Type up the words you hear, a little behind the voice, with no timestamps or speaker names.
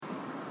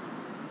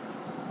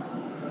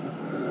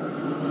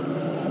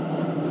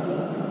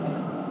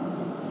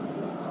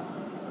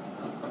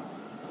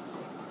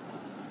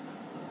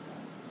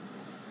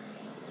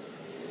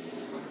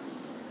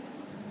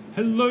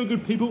Hello,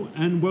 good people,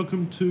 and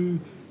welcome to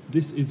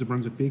This is the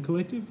Brunswick Beer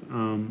Collective.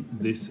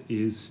 This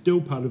is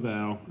still part of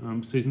our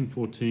Season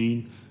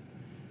 14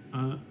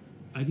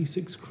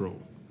 86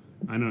 crawl.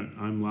 I know,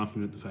 I'm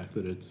laughing at the fact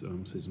that it's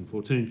Season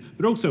 14,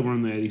 but also we're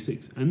on the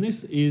 86, and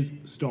this is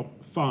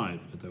Stop 5,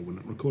 although we're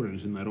not recording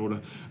it in that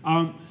order.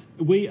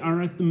 We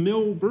are at the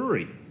Mill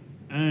Brewery,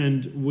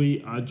 and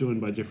we are joined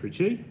by Jeffrey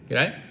Chee.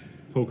 G'day.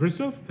 Paul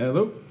Christoph.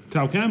 Hello.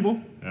 Carl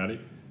Campbell. Howdy.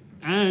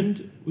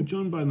 And we're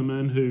joined by the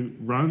man who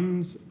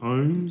runs,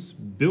 owns,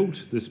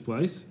 built this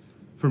place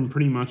from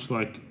pretty much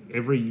like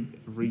every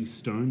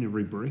stone,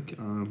 every brick.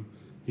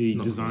 He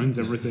designs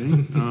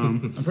everything.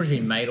 I'm pretty sure he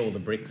made all the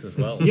bricks as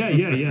well. Yeah.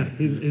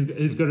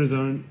 He's got his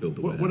own. Built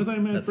the what are they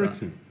made That's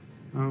bricks right.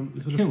 in?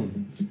 Is it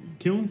Kiln.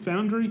 Kiln?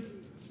 Foundry?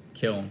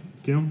 Kiln.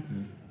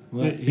 Kiln?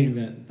 Well, that Yeah, thing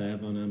that they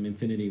have on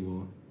Infinity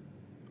War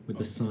with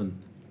the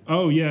sun.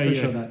 Oh, yeah, Pretty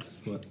yeah. sure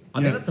that's what.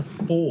 I think that's a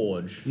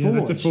forge. Yeah,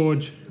 that's a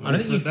forge. I don't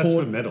think you That's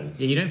forge for metal.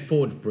 Yeah, you don't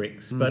forge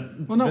bricks,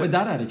 but Well, not with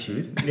that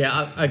attitude.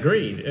 yeah,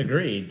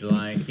 agreed.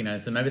 Like, you know,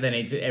 so maybe they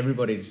need to.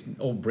 Everybody's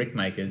all brick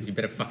makers. You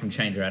better fucking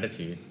change your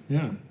attitude.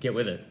 Yeah. Get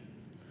with it.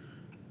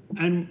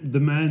 And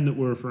the man that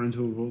we're referring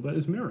to of all that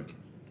is Merrick.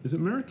 Is it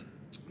Merrick?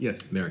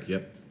 Yes. Merrick,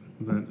 yep.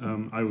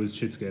 That, I was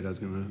shit scared I was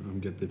going to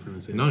get the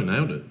pronunciation. No,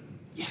 nailed it.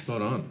 Yes.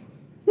 Spot on.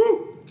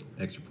 Woo!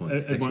 Extra points,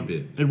 It extra won't,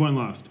 beer. it won't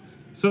last.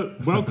 So,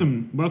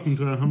 welcome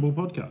to our humble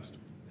podcast.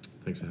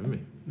 Thanks for having me.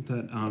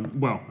 That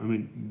well, I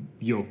mean,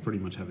 you're pretty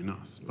much having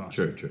us. But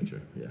True.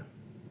 Yeah.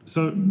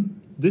 So,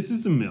 this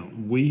is the Mill.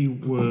 We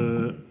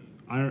were.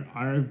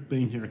 I've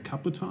been here a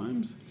couple of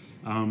times.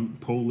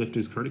 Paul left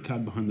his credit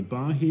card behind the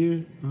bar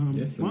here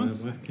Yes, and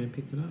once. my wife came and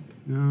picked it up.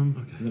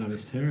 Um, And then I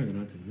missed her, and then I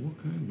had to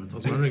walk home. I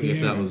was wondering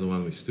if that was the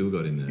one we still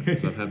got in there,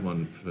 because I've had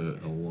one for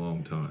a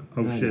long time.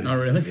 oh No, shit! Oh,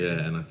 really?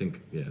 Yeah, and I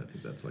think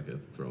that's like a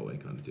throwaway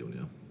kind of deal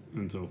now.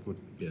 That's awkward.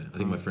 Yeah, I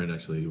think my friend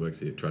actually who works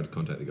here tried to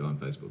contact the guy on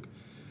Facebook,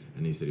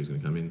 and he said he was going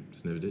to come in,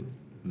 just never did.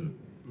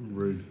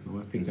 Rude. My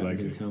wife picked It's it up like,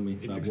 and didn't tell me,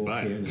 so it's I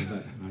walked here, expired. and it was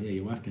like, oh yeah,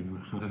 your wife came in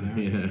like half an hour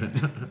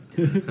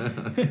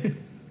ago. Yeah.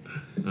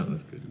 Oh,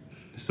 that's good.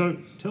 So,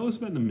 tell us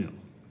about the Mill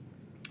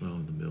Oh,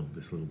 the mill,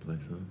 this little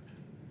place, huh?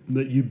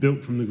 that you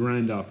built from the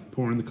ground up,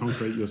 pouring the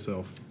concrete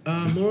yourself.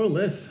 More or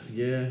less.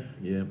 Yeah.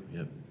 Yeah,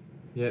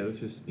 it was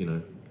just,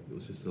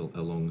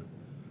 a long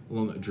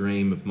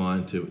dream of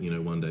mine to,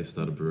 one day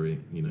start a brewery,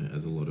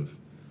 as a lot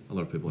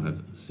of people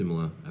have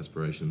similar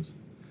aspirations,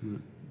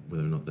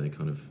 whether or not they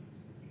kind of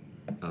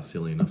are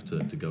silly enough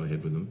to go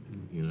ahead with them,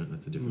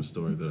 that's a different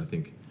story. But I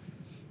think,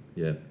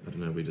 I don't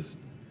know, we just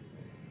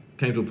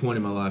came to a point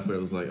in my life where it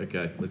was like,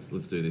 okay, let's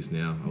do this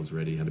now. I was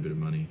ready, had a bit of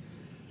money,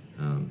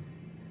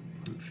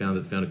 found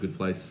a good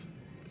place,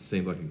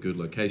 seemed like a good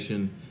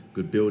location,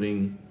 good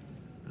building,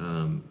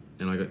 and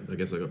I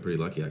guess I got pretty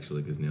lucky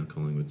actually, because now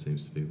Collingwood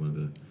seems to be one of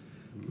the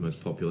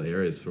most popular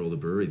areas for all the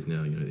breweries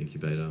now. The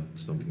Incubator,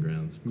 Stomping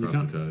Grounds, Craft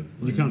and Co.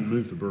 You can't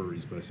move for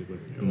breweries, basically.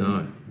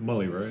 No,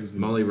 Molly Rose.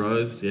 Molly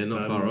Rose, not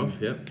far starting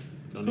off. Yep,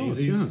 On Of course,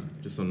 Easies.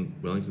 yeah. just on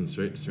Wellington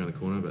Street, just around the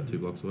corner, about 2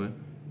 blocks away.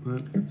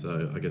 Right.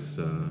 So I guess,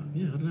 I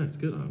don't know, it's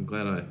good. I'm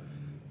glad I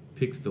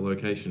picked the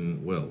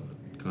location well.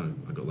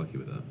 I got lucky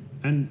with that.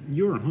 And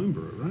you're a home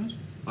brewer, right?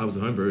 I was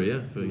a home brewer,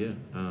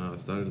 I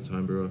started as a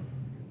home brewer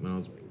when I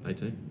was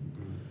 18.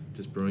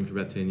 Just brewing for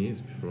about 10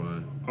 years before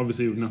I...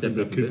 Obviously, with nothing Stepped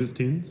but up a bit. Cooper's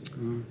tins.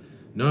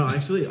 No,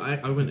 actually,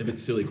 I went a bit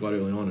silly quite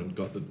early on and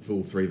got the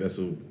full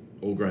 3-vessel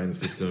all-grain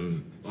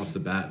system off the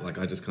bat. Like,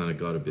 I just kind of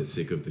got a bit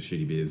sick of the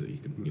shitty beers that you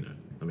could,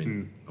 I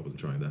wasn't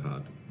trying that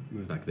hard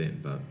back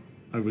then, but...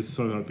 I was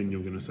so hoping you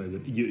were going to say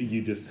that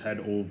you just had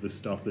all of the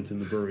stuff that's in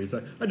the brewery.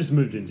 So I just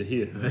moved into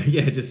here. I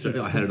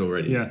had it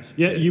already. Yeah,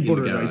 you in bought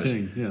the it at garage.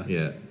 18. Yeah.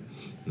 Yeah.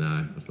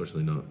 No,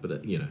 unfortunately not.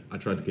 But, I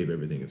tried to keep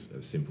everything as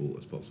simple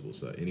as possible.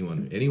 So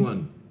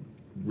anyone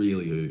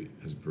really who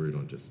has brewed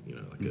on just,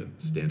 like a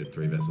standard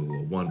 3-vessel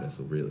or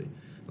 1-vessel, really,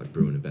 like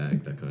brew in a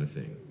bag, that kind of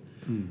thing.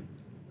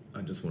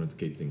 I just wanted to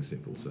keep things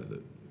simple so that,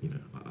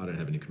 I don't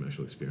have any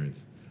commercial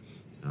experience.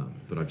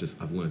 But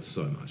I've learned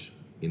so much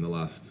in the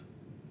last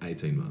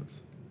 18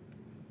 months.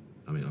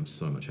 I mean, I'm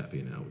so much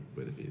happier now with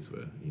where the beers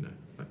were,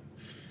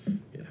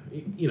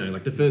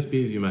 like the first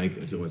beers you make,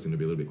 it's always going to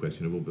be a little bit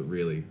questionable, but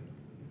really,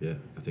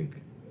 I think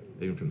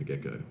even from the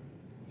get-go,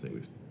 I think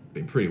we've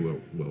been pretty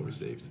well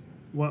received.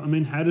 Well, I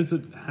mean, how does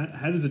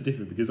it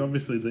differ? Because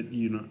obviously that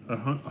a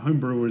home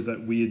brewer is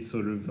that weird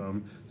sort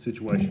of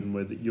situation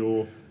where that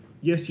you're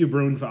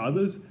brewing for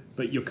others,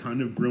 but you're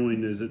kind of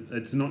brewing as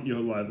it's not your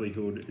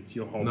livelihood, it's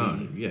your hobby.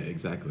 No, yeah,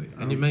 exactly.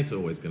 And your mates are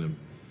always going to,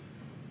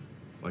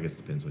 I guess it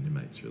depends on your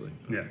mates, really.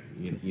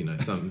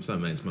 But,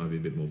 some mates might be a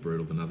bit more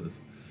brutal than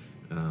others,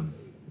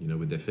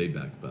 with their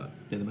feedback, but...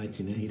 They're the mates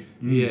you need.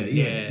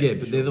 Yeah,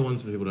 but they're the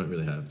ones that people don't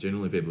really have.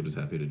 Generally, people are just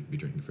happy to be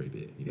drinking free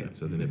beer,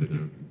 so they're never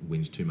going to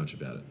whinge too much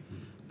about it.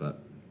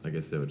 But I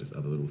guess there are just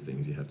other little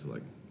things you have to,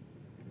 like,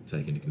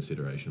 take into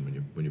consideration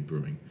when you're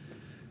brewing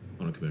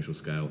on a commercial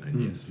scale.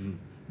 And yes,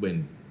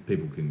 when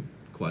people can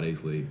quite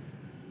easily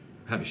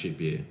have a shit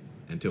beer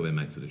and tell their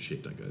mates that it's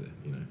shit, don't go there,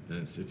 and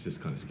it's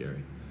just kind of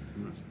scary.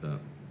 Right. But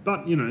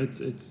But you know,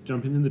 it's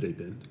jumping in the deep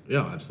end.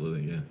 Yeah,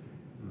 absolutely. Yeah,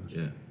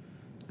 yeah,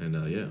 and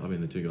yeah. I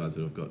mean, the two guys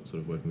that I've got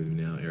sort of working with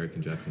me now, Eric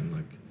and Jackson,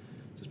 like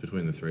just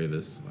between the three of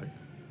us, like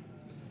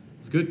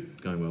it's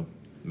good, going well,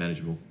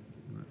 manageable.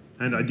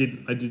 And I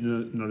did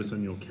notice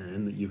on your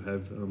can that you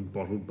have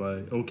bottled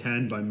by or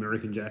canned by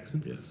Merrick and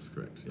Jackson, Yes,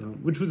 correct. Yeah.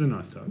 which was a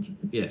nice touch.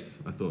 Yes,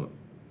 I thought.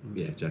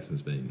 Yeah,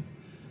 Jackson's been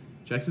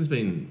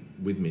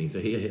with me, so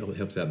he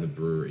helps out in the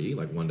brewery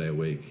like one day a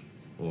week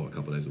or a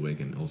couple of days a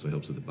week, and also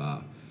helps at the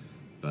bar.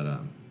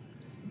 But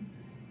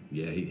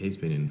yeah, he's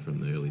been in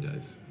from the early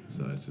days,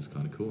 so it's just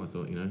kind of cool. I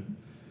thought,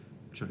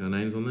 chuck our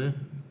names on there.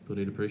 Thought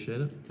he'd appreciate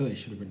it. I thought it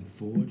should have been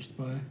forged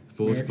by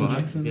Forged American by,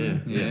 Jackson. yeah,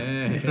 Yes.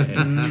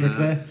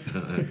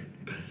 yes.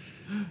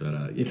 But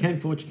yeah. You can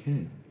forge, you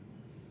can.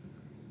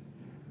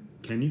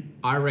 Can you?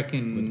 I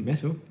reckon. It's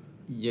metal.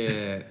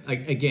 Yeah.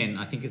 Again,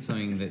 I think it's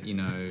something that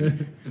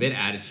a bit of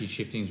attitude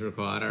shifting is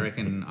required.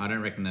 I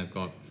don't reckon they've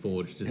got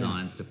forged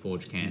designs to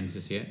forge cans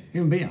just yet.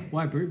 Even beer.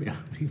 Why brew beer?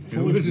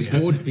 Forge just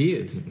forge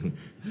beers.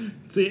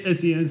 See,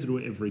 it's the answer to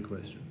every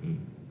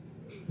question.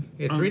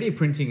 Yeah, 3D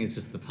printing is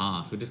just the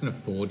past. We're just going to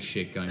forge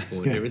shit going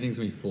forward. Yeah. Everything's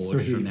going to be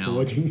forged 3D from now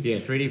forging. on. Yeah,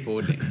 3D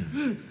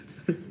forging.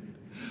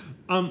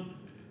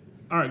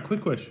 All right,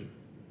 quick question.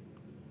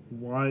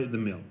 Why the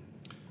mill?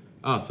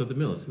 Oh, so the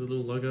mill, it's a little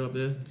logo up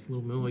there, just a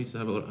little mill. I used to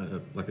have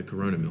like a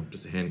Corona mill,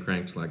 just a hand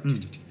cranked, like.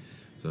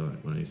 So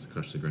when I used to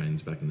crush the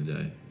grains back in the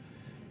day,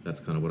 that's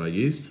kind of what I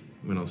used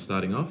when I was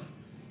starting off,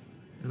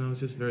 and I was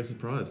just very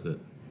surprised that.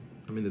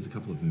 I mean, there's a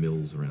couple of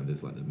mills around.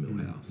 There's like the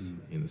Mill House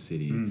in the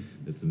city.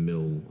 There's the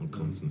mill on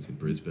Constance in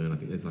Brisbane. I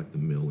think there's like the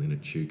mill in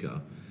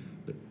Echuca,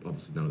 but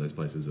obviously none of those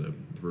places are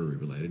brewery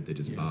related. They're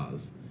just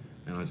bars.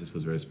 And I just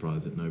was very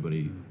surprised that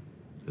nobody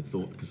had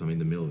thought, because I mean,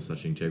 the mill is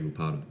such an integral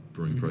part of the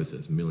brewing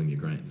process. Milling your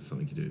grains is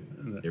something you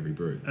do every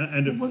brew.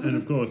 And of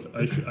course,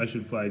 I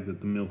should flag that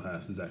the mill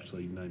house is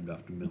actually named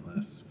after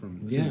Millhouse from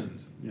The Yeah.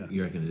 Simpsons. Yeah.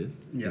 You reckon it is?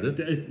 Yeah. Is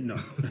it? No. I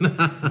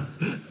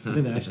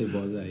think that actually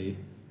was a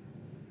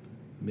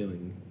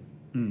milling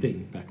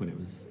thing back when it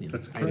was.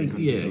 That's 1800s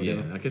crazy. Yeah, or yeah.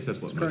 whatever. I guess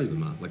that's what It's most of crazy.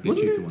 them are. Like the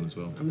Wasn't Echuca there- one as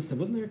well. I understand.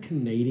 Wasn't there a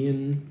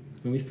Canadian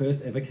when we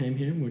first ever came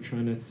here and we were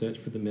trying to search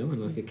for the mill and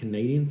like a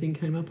Canadian thing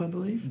came up, I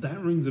believe? That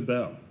rings a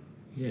bell.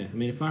 Yeah, I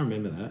mean, if I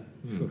remember that,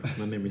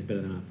 my memory's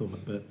better than I thought.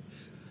 But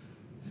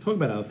talk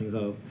about other things.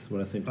 That's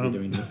what I seem to be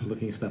doing,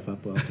 looking stuff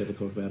up while people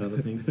talk about other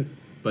things.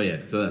 But yeah,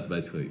 so that's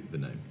basically the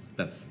name.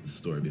 That's the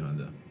story behind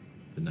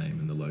the name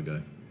and the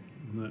logo.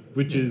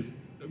 Which is,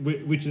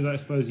 I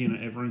suppose,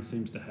 everyone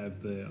seems to have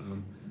their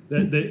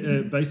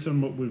based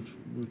on what we've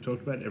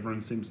talked about,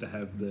 everyone seems to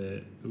have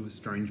their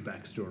strange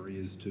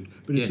backstory as to,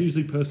 but it's Yeah.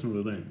 usually personal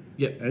to them.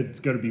 Yeah. It's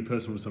got to be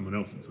personal to someone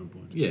else at some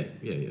point. Yeah,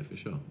 for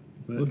sure.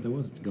 Well, if there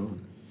was, it's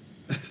gone.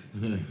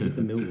 Because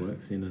the mill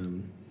works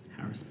in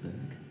Harrisburg,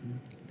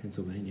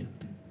 Pennsylvania.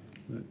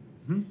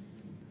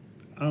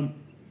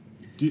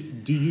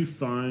 Do you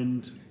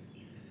find,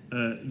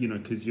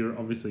 because you're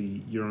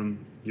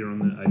on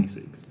the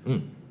 86.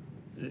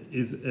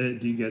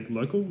 Do you get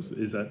locals?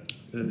 Is that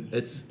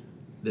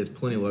There's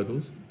plenty of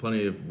locals,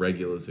 plenty of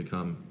regulars who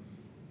come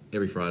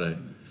every Friday,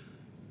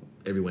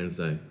 every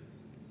Wednesday.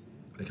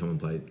 They come and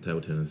play table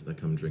tennis. They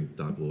come and drink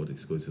Dark Lord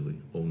exclusively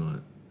all night,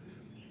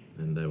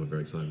 and they were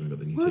very excited when we got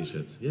the new What?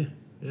 T-shirts. Yeah.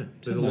 There's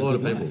Sounds a like lot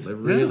of good people. life. They're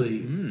really,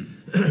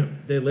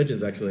 they're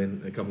legends actually.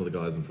 And a couple of the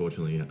guys,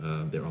 unfortunately,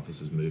 their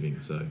office is moving,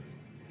 so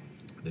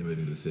they're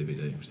moving to the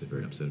CBD, which they're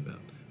very upset about.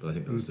 But I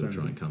think they'll still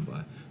try and come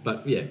by.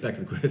 But yeah, back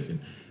to the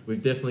question.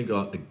 We've definitely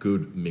got a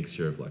good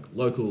mixture of like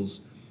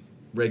locals,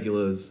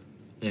 regulars,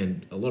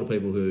 and a lot of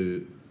people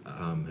who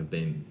have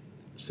been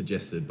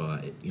suggested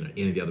by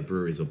any of the other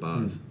breweries or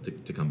bars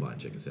to come by and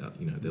check us out.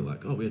 They're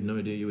like, oh, we had no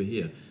idea you were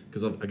here,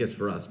 because I guess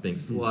for us being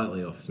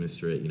slightly off Smith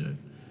Street,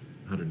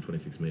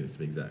 126 metres to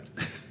be exact,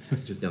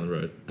 just down the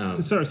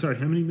road. sorry,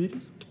 how many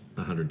meters?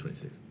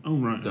 126. Oh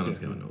right. Don't okay.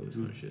 ask how I know all this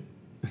kind of shit.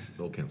 It's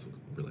all council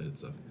related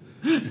stuff.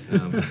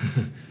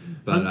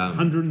 But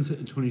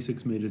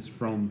 126 meters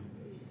from.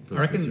 I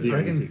reckon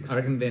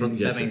then From-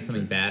 yeah, that true, means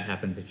something true. bad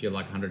happens if you're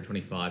like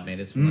 125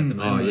 metres from like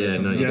the Oh moon. yeah,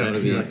 no, you Yeah. don't want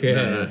to be. Like,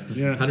 No.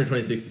 Yeah.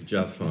 126 is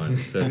just fine.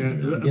 Perfect Yeah.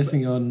 amount. I'm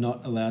guessing you're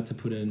not allowed to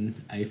put an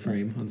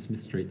A-frame on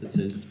Smith Street that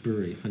says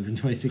brewery,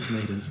 126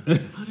 metres. I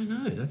don't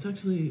know. That's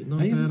actually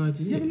not a bad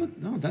idea.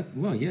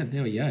 Yeah,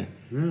 there we go.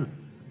 Yeah.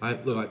 I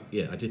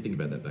did think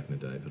about that back in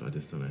the day, but I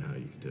just don't know how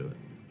you could do it.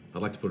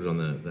 I'd like to put it on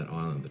that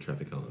island, the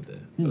traffic island there,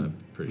 but I'm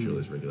pretty sure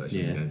there's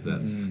regulations Yeah. against that.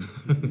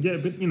 Yeah,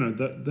 but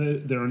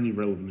they're only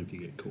relevant if you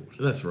get caught.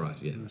 That's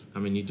right. Yeah. I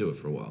mean, you do it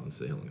for a while and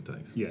see how long it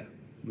takes. Yeah.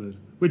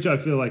 Which I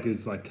feel like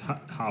is like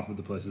half of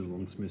the places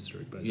along Smith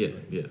Street, Yeah.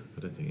 basically. Yeah. I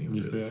don't think anyone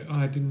You just do be it. like, oh,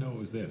 I didn't know it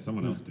was there.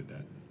 Someone else did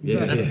that.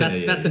 Yeah.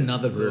 That's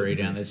another brewery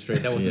down the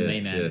street. That wasn't Yeah,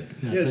 me, man. yeah.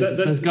 No, Yeah, it says, that-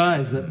 it says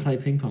guys that play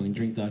ping pong and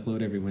drink Dark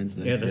Lord every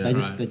Wednesday. Yeah,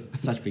 that's right. They're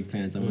such big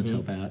fans. I want to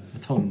help out. I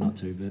told them not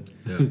to, but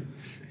Yeah.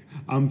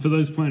 For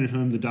those playing at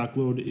home, the Dark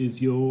Lord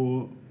is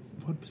your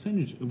what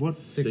percentage? What?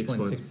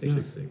 6.66.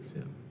 6.66.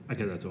 Yeah.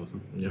 Okay, that's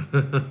awesome. Yeah.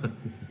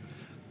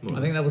 More or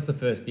I think less. that was the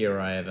first beer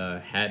I ever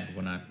had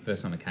when I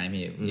first time I came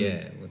here.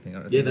 Yeah, I think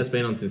Yeah, that's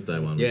been on since day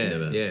one.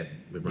 Yeah, yeah.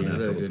 We've run Yeah, out a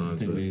really couple good. I times,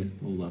 think but we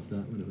all loved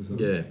that when it was on.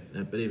 yeah,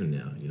 but even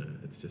now,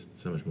 it's just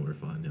so much more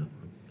refined now.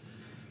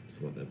 I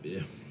just love that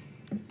beer.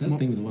 That's the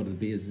thing with a lot of the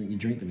beers, is that you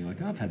drink them, you're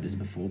like, I've had this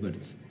before, but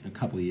it's a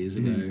couple of years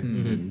ago,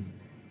 and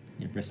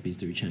recipes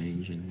do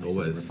change, and they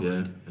sort of Always, yeah.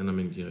 refined. And I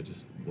mean,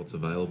 just what's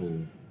available,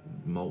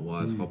 malt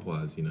wise, hop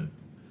wise,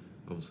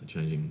 obviously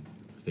changing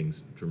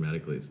things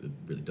dramatically. It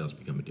really does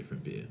become a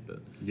different beer,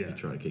 but Yeah. you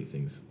try to keep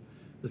things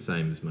the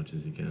same as much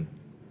as you can.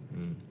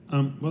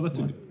 Well, that's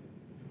a What?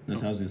 No,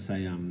 so I was going to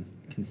say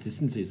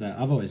consistency. Is that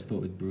I've always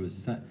thought with brewers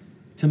is that,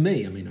 to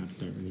me, I mean, I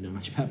don't really know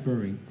much about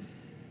brewing.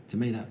 To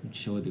me, that would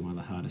surely be one of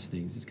the hardest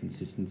things is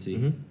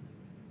consistency.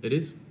 It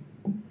is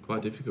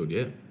quite difficult,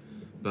 yeah.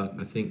 But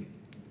I think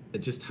it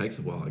just takes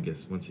a while, I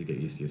guess. Once you get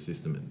used to your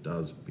system, it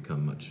does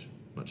become much,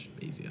 much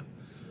easier.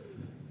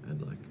 And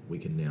like we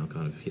can now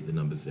kind of hit the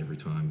numbers every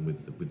time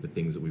with the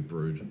things that we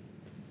brewed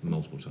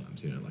multiple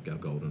times. Like our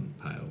Golden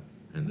Pale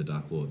and the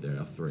Dark Lord. They're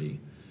our three,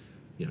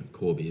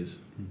 core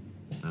beers.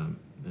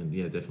 And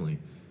yeah, definitely,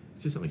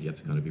 it's just something you have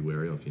to kind of be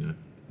wary of.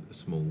 A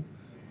small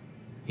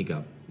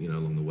hiccup,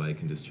 along the way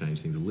can just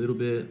change things a little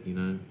bit.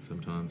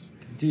 Sometimes.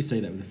 'Cause I do see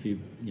that with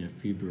a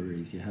few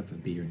breweries. You have a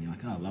beer and you're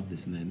like, oh, I love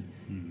this, and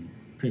then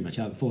pretty much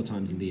 4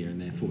 times in the year,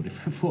 and they're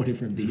four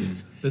different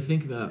beers. But I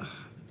think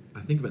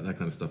about that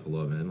kind of stuff a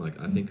lot, man.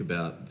 Like I think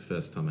about the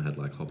first time I had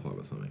like Hop Hog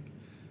or something,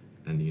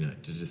 and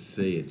to just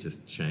see it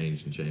just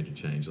change and change and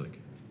change like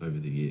over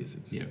the years,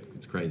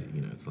 it's crazy.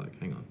 It's like,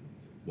 hang on,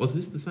 was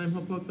this the same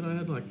Hop Hog that I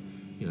had like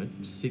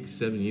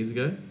 6-7 years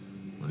ago?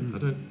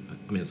 Like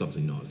I mean, it's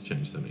obviously not. It's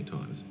changed so many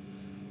times,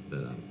 but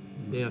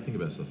yeah, I think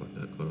about stuff like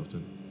that quite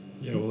often.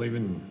 Yeah, well,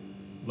 even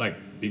like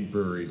big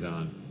breweries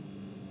aren't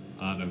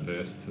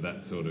averse to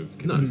that sort of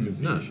No,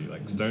 consistency no. issue.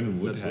 Like Stone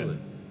and Wood Absolutely.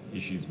 had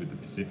issues with the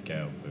Pacific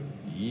Ale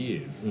for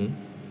years. Mm.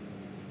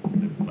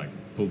 They've like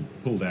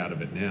pulled out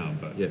of it now,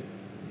 but Yeah,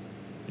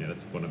 yeah,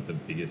 that's one of the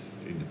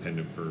biggest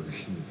independent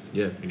breweries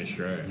Yeah. in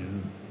Australia.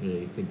 yeah.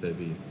 You think they'd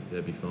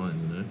be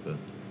fine, but I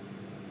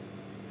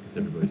guess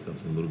everybody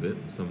suffers a little bit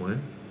in some way.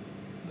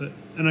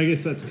 and I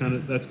guess that's kind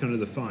of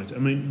the fight. I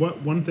mean,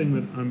 one thing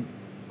that I'm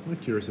quite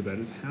curious about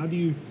is how do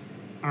you?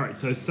 All right,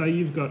 so say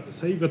you've got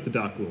the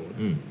Dark Lord,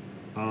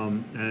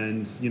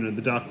 and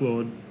the Dark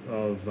Lord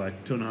of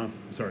like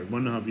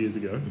 1.5 years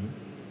ago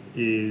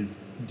is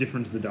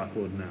different to the Dark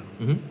Lord now.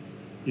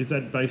 Mm-hmm. Is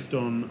that based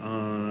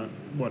on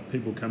what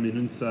people come in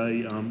and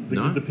say?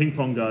 No. The ping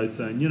pong guys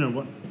saying, you know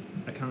what,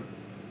 I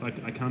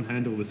can't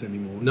handle this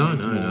anymore. No, It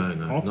needs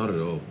more hops. not at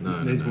all. No,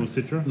 It no, needs no. more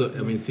Citra. Look,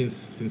 I mean,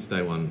 since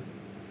day one,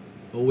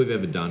 all we've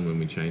ever done when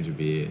we change a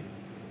beer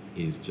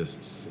is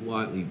just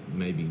slightly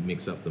maybe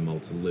mix up the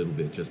malts a little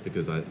bit, just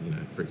because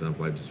for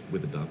example,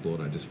 with the Dark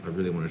Lord, I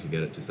really wanted to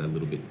get it just a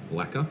little bit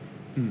blacker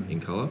in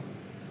colour.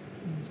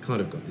 It's kind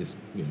of got this,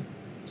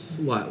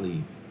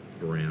 slightly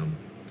brown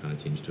kind of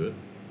tinge to it.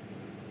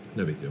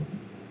 No big deal,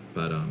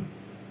 but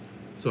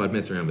so I'd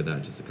mess around with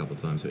that just a couple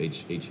of times. So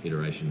each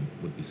iteration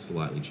would be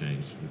slightly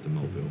changed with the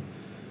malt bill,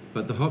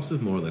 but the hops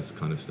have more or less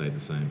kind of stayed the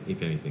same.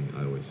 If anything,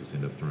 I always just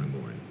end up throwing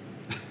more in.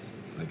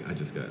 Like I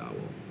just go, oh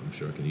well, I'm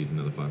sure I could use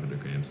another 500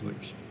 grams. Like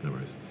no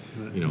worries,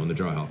 on the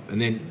dry hop.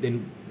 And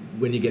then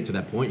when you get to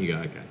that point, you go,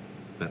 okay,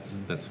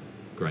 that's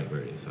great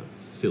where it is. So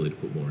it's silly to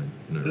put more in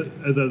for no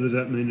reason. Does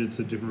that mean it's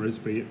a different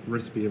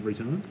recipe every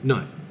time?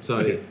 No, so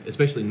Okay.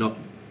 especially not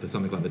for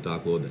something like the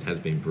Dark Lord that has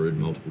been brewed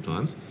multiple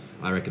times.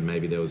 I reckon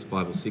maybe there was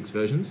 5 or 6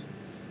 versions.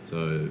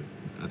 So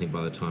I think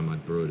by the time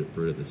I'd brewed it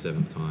the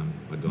 7th time,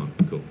 I'd gone,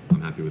 cool,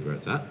 I'm happy with where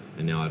it's at,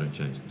 and now I don't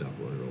change the Dark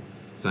Lord at all.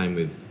 Same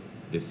with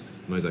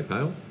this Mosaic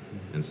Pale,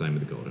 and same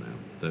with the Golden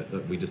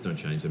Ale. We just don't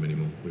change them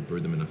anymore. We've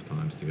brewed them enough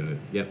times to go,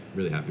 yep,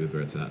 really happy with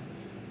where it's at,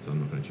 so I'm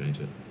not going to change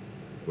it.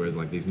 Whereas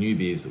like these new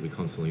beers that we're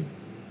constantly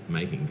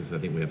making, because I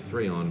think we have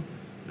 3 on,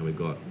 and we've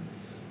got,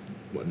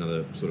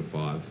 another sort of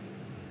 5,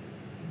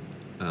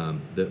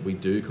 that we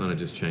do kind of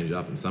just change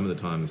up, and some of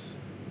the times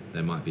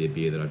there might be a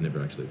beer that I've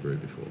never actually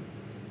brewed before.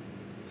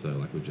 So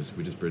like we just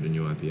brewed a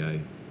new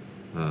IPA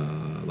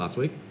last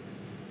week,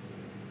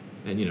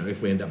 and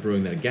if we end up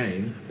brewing that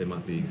again, there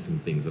might be some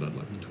things that I'd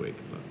like to tweak,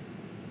 but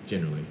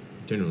generally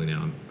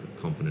now I'm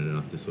confident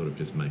enough to sort of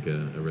just make a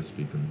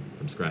recipe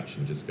from scratch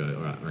and just go,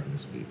 all right, I reckon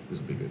this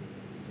will be good.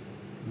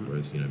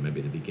 Whereas maybe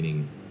at the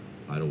beginning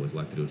I'd always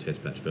like to do a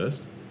test batch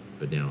first,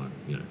 but now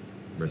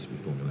recipe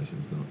formulation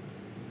is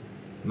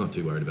not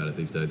too worried about it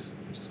these days,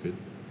 which is good.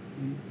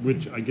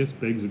 Which I guess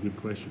begs a good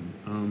question.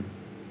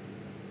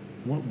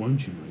 What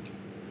won't you make?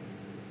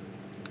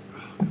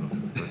 Oh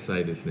God, if I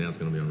say this now, it's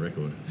going to be on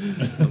record.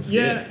 I'm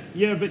scared.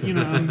 Yeah, but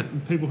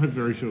people have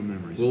very short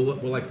memories. Well,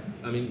 like,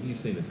 I mean, you've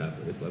seen the tap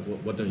list. Like,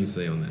 what don't you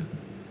see on there?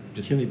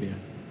 Just Chili beer.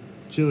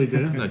 Chili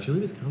beer. No, chili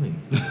beer's coming.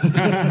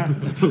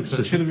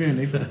 Chili beer and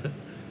Nifa.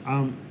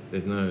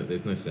 There's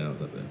no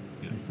sours up there.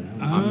 So,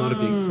 I'm not a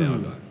big sour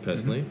guy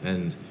personally,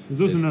 and There's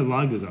also no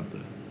lagers up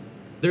there.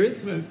 there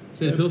is.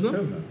 See the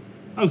Pilsner?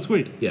 Oh,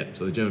 sweet. Yeah,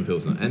 so the German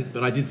Pilsner,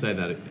 but I did say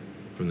that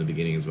from the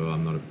beginning as well.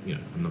 I'm not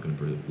going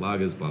to brew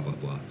lagers, blah blah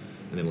blah.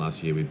 And then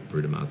last year we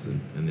brewed a Marzen,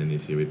 and then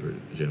this year we brewed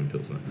a German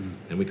Pilsner,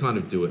 and we kind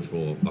of do it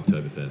for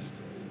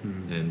Oktoberfest.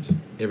 And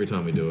every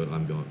time we do it,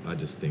 I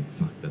just think,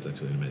 fuck, that's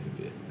actually an amazing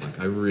beer. Like,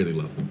 I really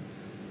love them.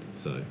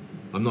 So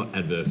I'm not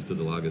adverse to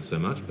the lagers so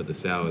much, but the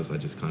sours, I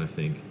just kind of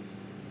think,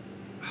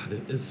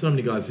 there's so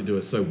many guys who do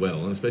it so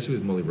well, and especially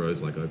with Molly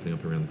Rose like opening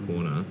up around the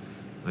corner,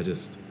 I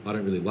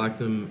don't really like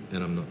them,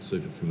 and I'm not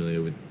super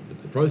familiar with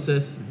the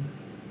process.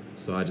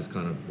 So I just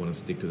kind of want to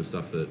stick to the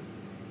stuff that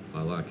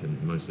I like,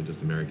 and mostly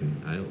just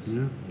American ales,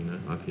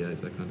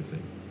 IPAs, that kind of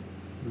thing.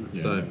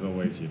 Yeah, So- there's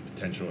always your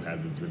potential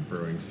hazards with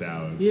brewing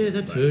sours. Yeah, It's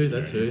that like, too, you that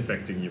know, too.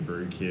 affecting your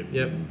brew kit.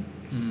 Yep.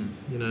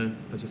 and-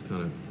 I just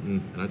kind of,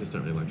 and I just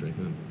don't really like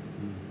drinking them.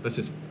 That's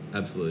just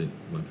absolutely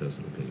my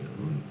personal opinion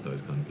on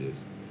those kind of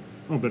beers.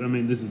 Oh, but I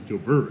mean, this is your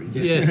brewery.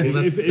 Yeah, well,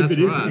 that's, If that's it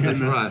is, right. then That's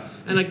right.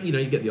 And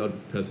you get the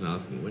odd person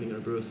asking, when are you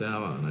going to brew a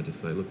sour? And I just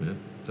say, look, man,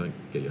 don't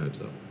get your hopes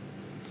up,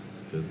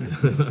 because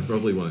I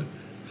probably won't.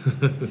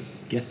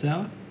 Guest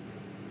sour?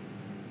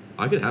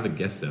 I could have a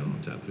guest sour on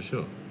tap for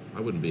sure. I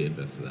wouldn't be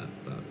adverse to that,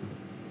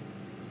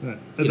 but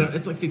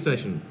it's like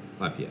fixation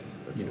IPAs.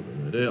 That's what we're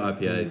going to do.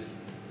 IPAs,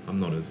 I'm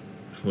not as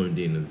honed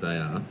in as they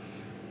are.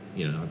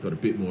 I've got a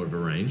bit more of a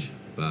range,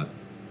 but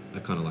I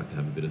kind of like to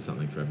have a bit of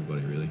something for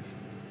everybody, really.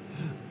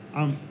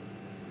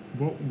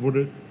 What would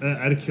it,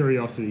 out of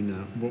curiosity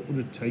now, what would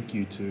it take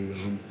you to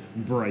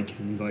break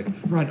and be like,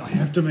 right, I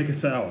have to make a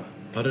sour?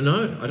 I don't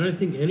know. I don't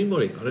think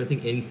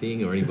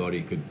anything or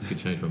anybody could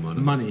change my mind.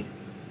 on Money.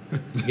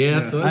 that. Yeah,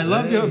 I suppose. I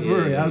love your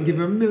brewery. Yeah. I'll give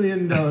you $1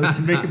 million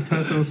to make a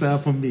personal sour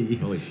for me.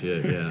 Holy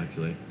shit, yeah,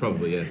 actually.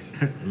 Probably, yes.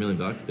 $1 million,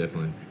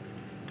 definitely.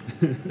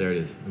 There it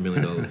is. $1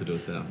 million to do a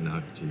sour.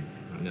 No, jeez.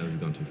 Now this has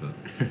gone too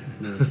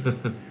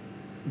far.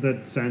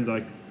 That sounds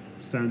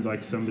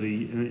like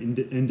somebody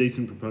in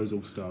Indecent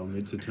Proposal style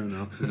needs to turn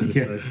up and just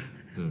Yeah. say,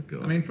 Oh,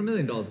 God. I mean, for $1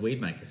 million,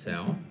 we'd make a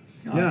sour.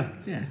 yeah.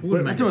 Yeah. We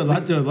would I make do it-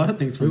 a lot of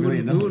things for We $1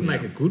 million. would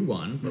make a good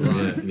one, but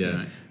like,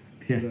 Yeah.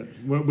 Yeah.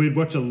 Well, we'd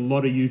watch a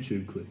lot of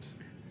YouTube clips.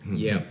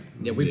 yeah,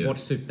 we'd Yeah.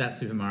 watch that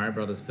Super Mario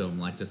Brothers film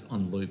like just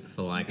on loop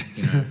for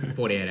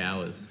 48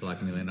 hours for like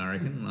 $1 million, I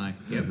reckon. Like,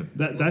 yeah,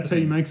 That's how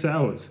you make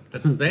sours.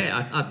 that's there.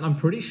 I'm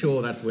pretty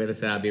sure that's where the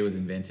sour beer was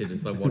invented,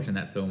 just by watching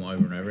that film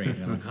over and over again.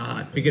 You're like,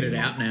 I figured it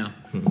out now.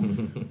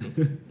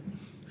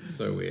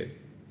 So weird.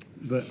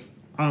 But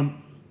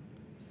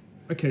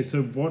okay,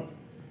 so what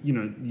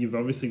you've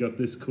obviously got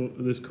this cool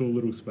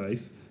little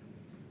space.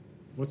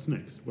 What's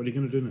next? What are you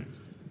going to do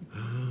next?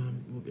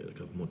 We'll get a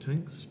couple more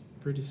tanks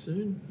pretty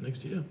soon,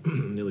 next year.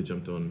 Nearly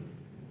jumped on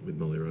with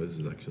Molly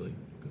Roses, actually,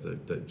 because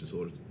they've just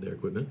ordered their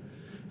equipment.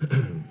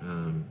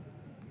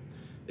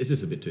 It's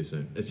just a bit too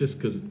soon. It's just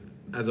because,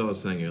 as I was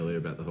saying earlier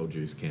about the whole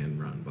juice can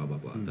run, blah, blah,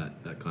 blah,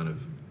 that kind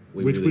of...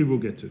 Which we will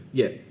get to.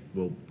 Yeah,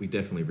 well, we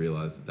definitely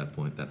realised at that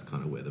point that's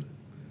kind of where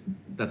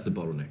that's the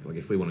bottleneck. Like,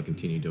 if we want to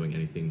continue doing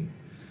anything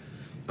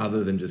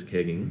other than just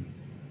kegging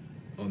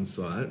on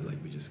site, like,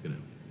 we're just going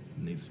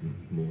to need some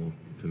more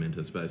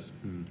fermenter space.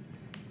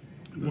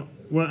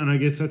 Well, and I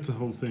guess that's the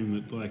whole thing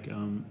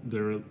that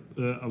there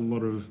are a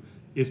lot of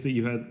if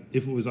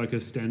it was like a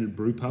standard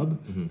brew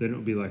pub, then it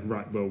would be like,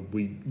 right, well,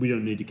 we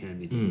don't need to can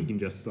anything. We can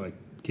just like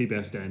keep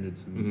our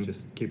standards and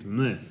just keep them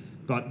there.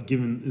 But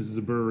given this is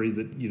a brewery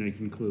that you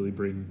can clearly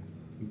bring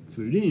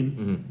food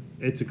in,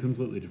 it's a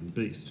completely different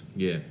beast.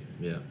 Yeah,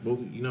 yeah. Well,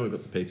 we've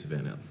got the pizza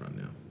van out the front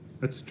now.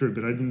 That's true,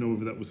 but I didn't know if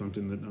that was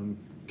something that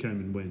came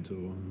and went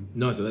or.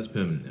 No, so that's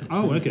permanent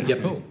now. Oh, okay.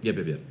 Yep. Cool.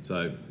 Yep.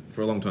 So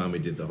for a long time we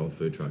did the whole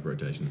food truck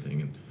rotation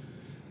thing,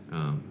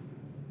 and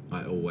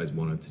I always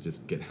wanted to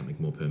just get something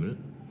more permanent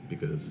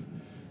because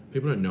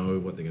people don't know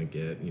what they're going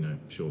to get.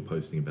 Sure,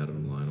 posting about it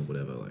online or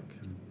whatever. Like,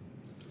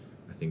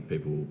 I think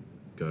people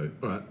go,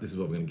 all right, this is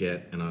what we're going to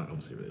get, and I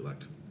obviously really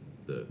liked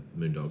the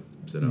Moondog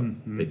setup,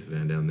 pizza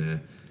van down there,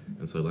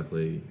 and so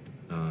luckily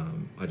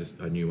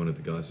I knew one of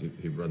the guys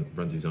who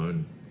runs his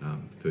own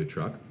food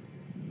truck,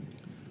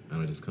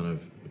 and I just kind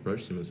of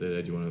approached him and said,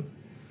 hey, do you want to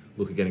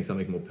look at getting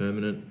something more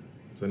permanent?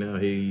 So now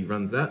he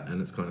runs that,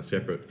 and it's kind of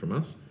separate from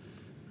us,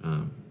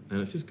 and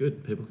it's just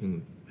good. People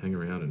can hang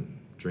around and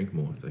drink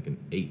more if they can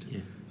eat.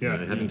 Yeah.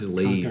 Having to Can't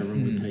leave. go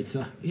wrong with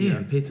pizza. Yeah,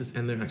 and pizzas,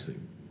 and they're actually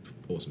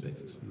awesome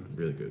pizzas,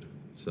 really good.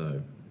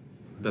 So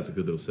that's a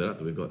good little setup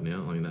that we've got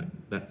now. I mean,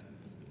 that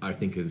I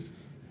think has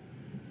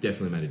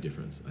definitely made a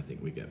difference. I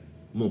think we get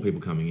more people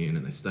coming in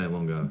and they stay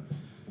longer.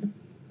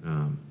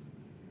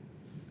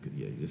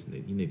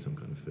 You need some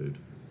kind of food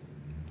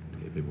to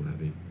get people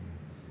happy.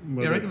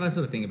 Well, Yeah, I reckon that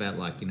sort of thing about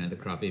the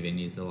craft beer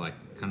venues that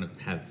kind of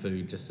have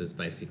food just as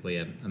basically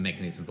a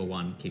mechanism for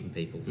one, keeping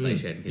people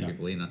satiated and keep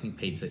people in. I think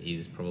pizza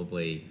is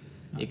probably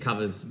it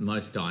covers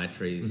most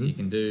dietaries. You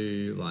can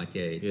do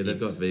Yeah, they've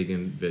got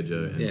vegan,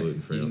 veggie, and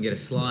gluten free. You can get a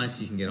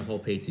slice, you can get a whole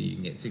pizza, you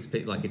can get 6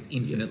 pieces. It's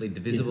infinitely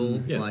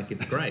divisible. Yeah.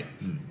 It's great.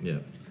 Yeah,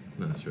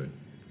 no, that's true.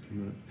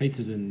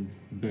 Pizzas and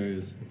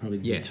burgers are probably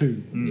Yeah. the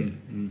two. Yeah,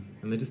 and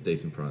they're just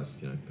decent priced.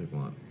 People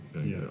aren't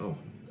going to Yeah. go,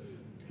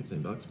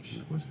 $15.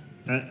 What?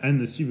 and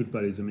the stupid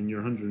buddies. I mean,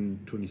 you're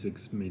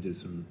 126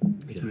 meters from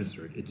Smith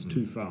Street. It's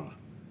too far.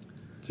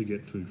 to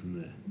get food from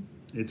there.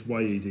 It's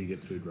way easier to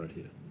get food right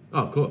here.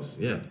 Oh, of course,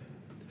 yeah.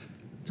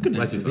 It's good Way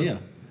name too for far. beer.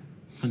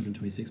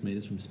 126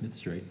 metres from Smith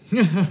Street.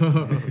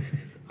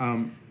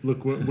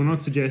 Look, we're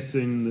not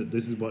suggesting that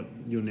this is what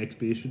your next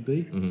beer should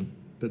be, Mm-hmm.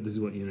 but this is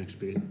what your next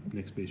beer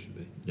should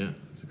be. Yeah,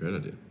 it's a great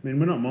idea. I mean,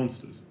 we're not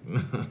monsters.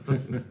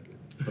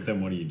 But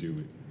then what do you do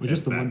with Or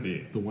just the that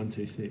beer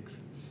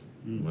 126.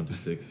 1 to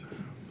 6.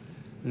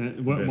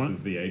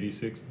 versus the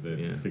 86 the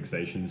Yeah.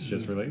 Fixation's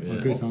just released?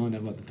 Yeah. Goose Island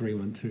have like the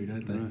 312,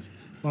 don't they? Right.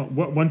 Well,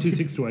 what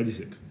 126 to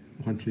 86.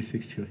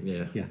 126 to it.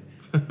 Yeah. Yeah.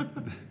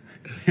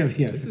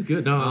 yeah. This is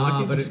good. No, I like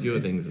these but obscure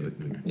it- things.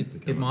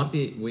 It might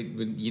be.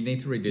 You need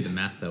to redo the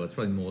math though. It's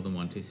probably more than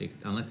 126,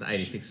 unless the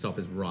 86 stop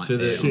is right To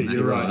the, there. on that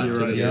you're right, graph. you're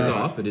to right, the you're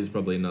stop, it is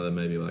probably another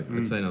maybe like,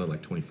 I'd say another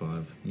like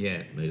 25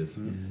 Yeah. metres.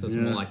 So it's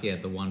Yeah. more like the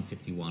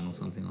 151 or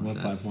something like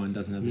that. 151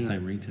 doesn't have the Yeah.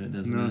 same ring to it,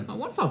 doesn't No. it? Oh,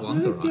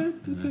 151's alright. Yeah,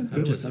 that sounds good.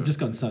 I've just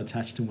gotten so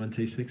attached to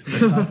 126 in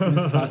this past And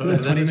 20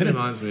 that just minutes.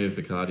 reminds me of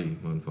Bacardi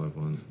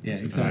 151. Yeah,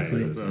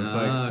 exactly. Right, so it's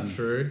Ah, like,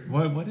 true.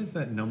 what is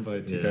that number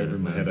that took Yeah, over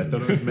in my man. head? I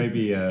thought it was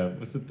maybe,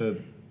 was it the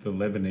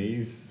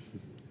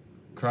Lebanese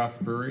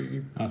craft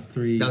brewery?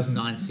 3 That was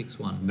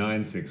 961.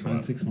 961.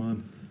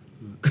 161.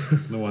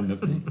 The one that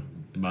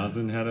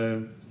Mazen had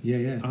a Yeah,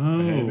 yeah. Oh,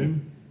 hand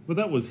in? well,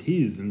 that was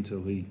his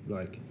until he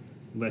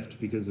left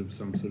because of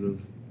some sort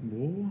of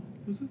war.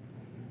 Was it?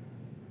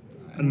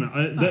 I don't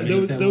know.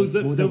 There was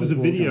a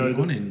video.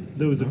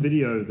 There was a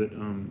video that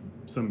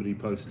somebody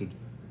posted.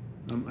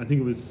 I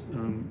think it was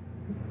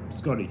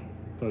Scotty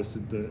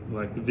posted the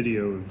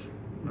video of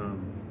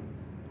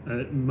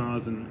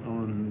Mazen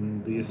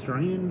on the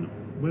Australian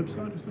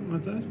website or something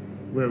like that,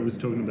 where it was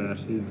talking about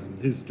his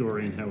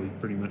story and how he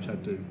pretty much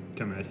had to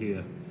come out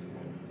here.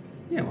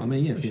 Yeah, well, I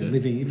mean, yeah, if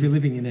you're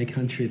living in a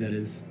country that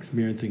is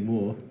experiencing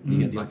war, you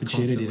get the Like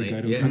opportunity to go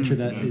constantly, to a yeah. country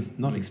that is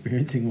not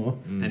experiencing war.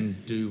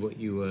 And do what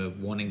you were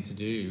wanting to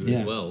do Yeah.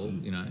 as well,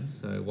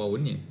 so why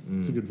wouldn't you?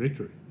 It's a good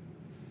victory.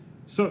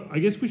 So I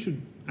guess we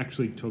should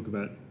actually talk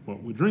about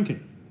what we're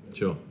drinking.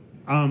 Sure.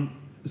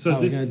 So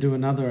We're this, going to do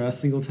another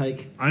single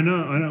take. I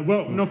know.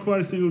 Well, not quite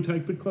a single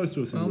take, but close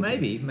to a Well, single.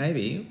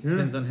 maybe. Yeah.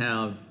 Depends on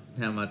how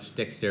much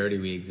dexterity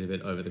we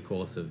exhibit over the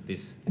course of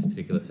this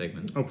particular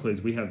segment. Take. Oh,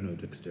 please, we have no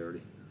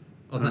dexterity.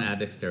 Well, it's not our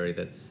dexterity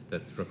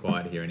that's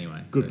required here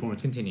anyway. Good so point.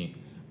 Continue.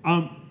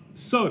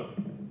 So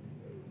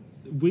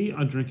we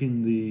are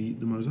drinking the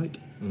Mosaic,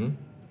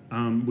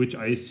 which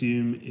I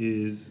assume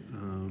is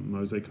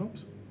Mosaic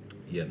hops.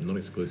 Yeah, not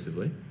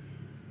exclusively.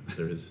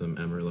 There is some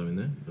Amarillo in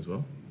there as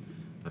well.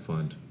 I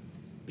find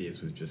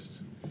beers with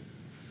just,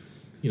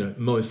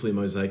 mostly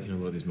Mosaic, a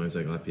lot of these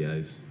Mosaic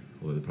IPAs,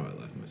 although the Private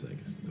Life Mosaic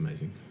is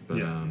amazing. But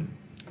Yeah.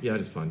 I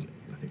just find,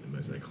 I think the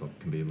Mosaic hop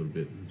can be a little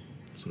bit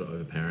sort of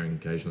overpowering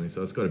occasionally.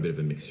 So it's got a bit of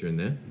a mixture in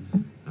there,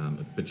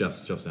 but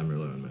just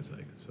Amarillo and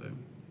Mosaic. So,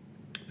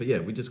 but yeah,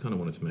 we just kind of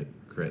wanted to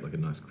create like a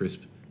nice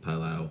crisp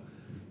pale ale.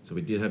 So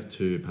we did have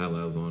 2 pale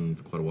ales on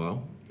for quite a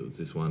while. It was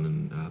this one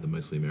and the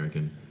Mostly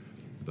American,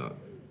 but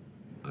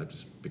I've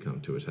just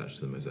become too attached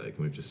to the Mosaic, and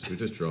we've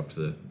just dropped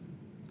the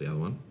other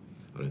one.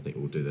 I don't think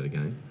we'll do that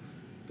again.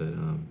 But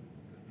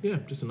yeah,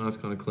 just a nice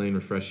kind of clean,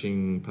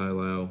 refreshing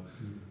pale ale.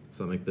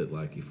 Something that,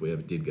 like, if we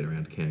ever did get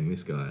around to canning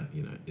this guy,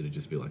 it'd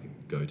just be like a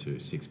go-to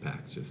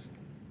 6-pack, just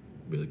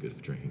really good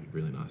for drinking,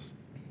 really nice.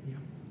 Yeah.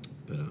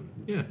 But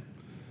yeah,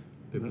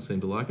 people seem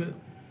to like it.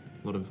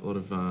 A lot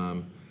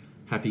of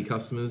happy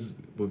customers.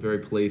 We're very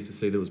pleased to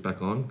see that it was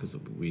back on, because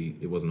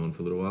it wasn't on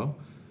for a little while.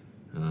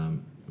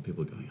 And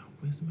people are going, oh,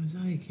 where's the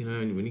Mosaic?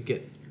 And when you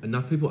get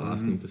enough people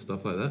asking for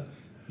stuff like that,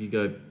 you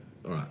go,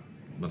 all right,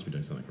 must be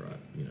doing something right.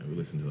 We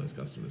listen to those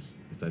customers.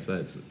 If they say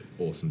it's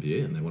awesome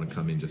beer and they want to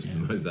come in just for the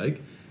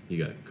Mosaic, you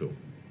go, cool.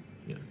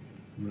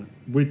 Right.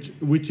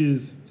 Which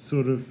is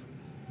sort of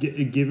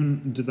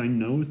given. Do they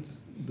know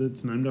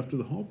that's named after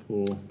the hop,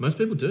 or Most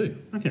people do.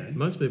 okay?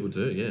 Most people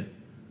do, yeah.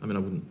 I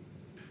mean,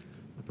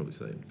 I'd probably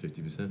say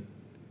 50%. Pulling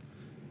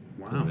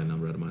Wow. that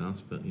number out of my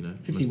ass, but,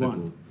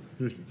 51.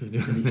 Most And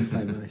you can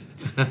say most.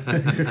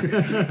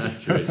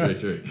 people...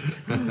 True.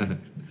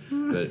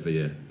 but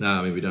yeah. No,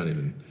 I mean, we don't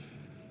even...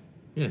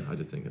 Yeah, I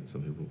just think that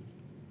some people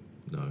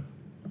know,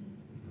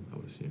 I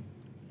would assume.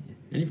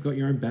 And you've got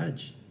your own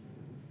badge.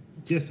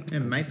 Yes. Yeah,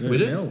 mates We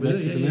with do. Mill. We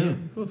Mates yeah, at the yeah, mill.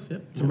 of course, yeah.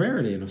 It's a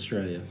rarity in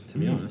Australia, to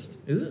be honest.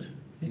 Is it?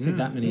 You see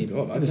that many.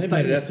 Oh, God, in the they state-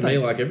 made it out to me state-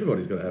 like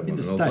everybody's got to have one. in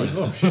the And I was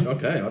like, States. oh, shit,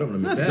 okay, I don't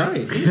want to miss That's out.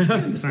 great. In the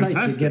States, you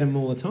Fantastic. get them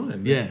all the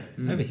time. Yeah.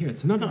 Over here,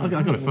 it's I got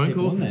a phone people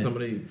call on from there.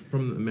 somebody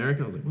from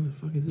America. I was like, what the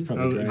fuck is this?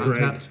 Probably Oh, Greg.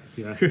 Greg. Untapped.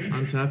 Yeah.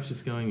 Untapped,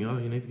 just going, oh,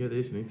 you need to get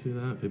this, you need to do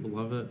that. People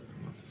love it.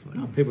 I was just like,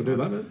 Oh, people do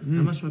love it.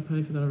 How much do I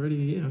pay for that already?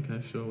 Yeah,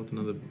 okay, sure. What's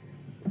another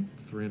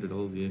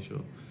 $300 a year? Sure.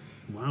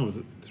 Wow. Is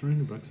it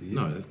 $300 a year?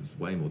 No, that's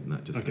way more than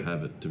that, just Okay. to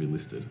have it to be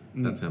listed.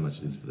 That's how much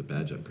it is for the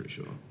badge, I'm pretty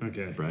sure.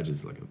 Okay. The badge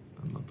is like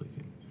a monthly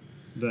thing.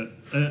 That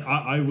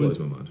I Blows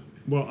was. my mind.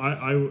 Well,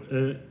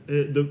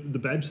 the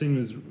badge thing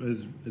was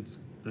it's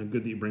good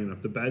that you bring it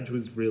up. The badge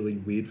was really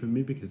weird for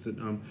me because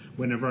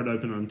whenever I'd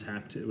open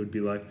Untapped, it would be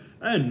like,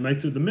 and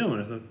mates with the mill,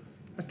 and I thought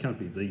that can't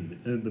be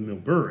the mill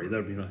brewery. That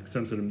would be like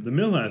some sort of the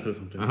mill house or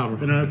something. Oh, right,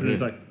 Then I open it, it's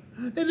yeah. like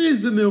It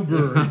is the Mill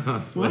Brewery. Well,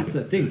 that's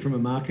the thing from a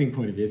marketing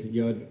point of view. Is that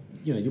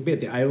you'll be at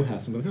the ale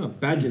house and be like, oh,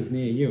 Badger's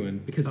near you,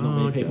 and because not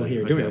many people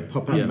here are doing it,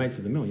 pop up Yeah. mates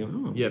of the mill. You're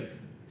like, oh, Yep.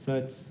 So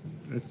it's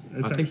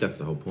I think that's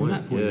the whole from point.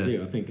 that point yeah. of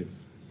view, I think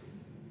it's.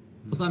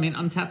 Also, I mean,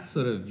 Untapped's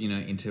sort of,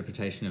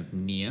 interpretation of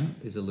near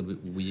is a little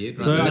bit weird.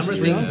 Right? So The I number just of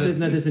things realised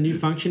that there's a new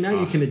function now.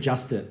 You can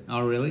adjust it.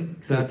 Oh, really?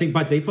 So I think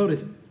by default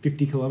it's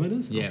 50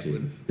 kilometers. Yeah,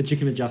 Jesus. But you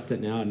can adjust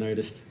it now. I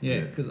noticed. yeah,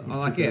 because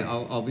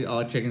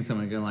I'll check in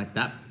somewhere and go like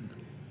that.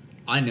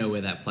 I know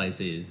where that place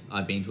is.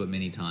 I've been to it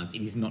many times.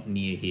 It is not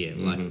near here.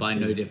 Like by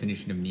no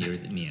definition of near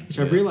is it near. Which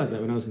I realised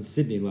that when I was in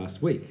Sydney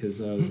last week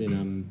because I was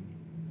in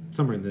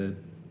somewhere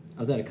I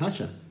was at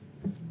Akasha,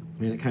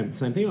 and it came the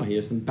same thing. Oh,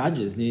 here's some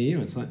badges near you.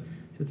 And it's like.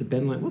 So it's a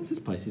Ben like, what's this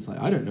place? He's like,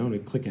 I don't know. And we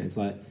click it. It's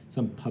like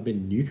some pub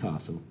in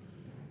Newcastle.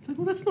 It's like,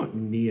 well, that's not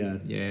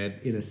near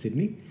inner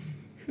Sydney.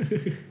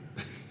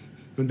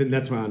 And then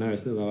that's why I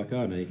noticed that they're like,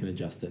 oh no, you can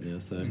adjust it now.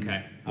 So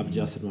Okay. I've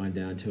adjusted mine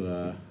down to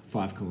a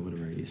 5 kilometre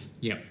radius.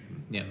 Yep.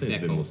 Yep. Seems a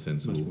bit cool. more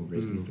sensible. Much more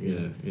reasonable.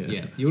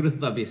 Yeah. You would have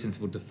thought that'd be a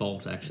sensible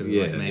default, actually.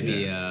 Yeah, Like maybe,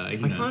 yeah. you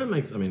I know. kind of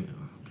makes. I mean,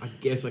 I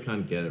guess I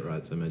can't get it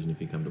right. So imagine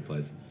if you come to a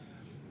place,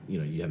 you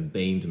haven't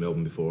been to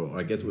Melbourne before, or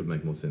I guess it would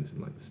make more sense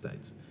in like the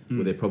States,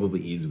 where there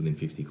probably is within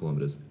 50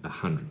 kilometres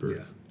 100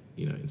 breweries,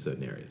 in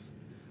certain areas.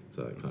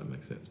 So it kind of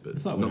makes sense, but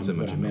It's like not so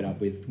much. when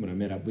I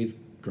met up with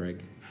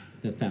Greg,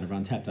 the founder of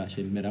Untapped. I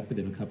actually met up with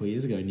him a couple of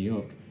years ago in New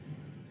York,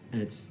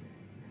 and it's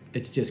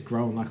just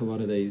growing like a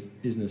lot of these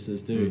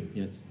businesses do.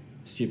 It's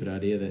a stupid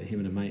idea that him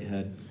and a mate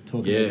had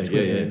talking about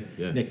Twitter.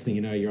 Yeah. Next thing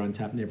you know, you're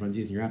Untapped and everyone's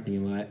using your app, and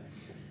you're like,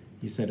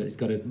 you said it's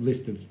got a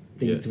list of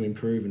things to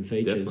improve and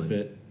features,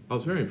 Definitely. I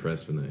was very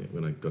impressed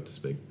when I got to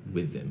speak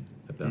with them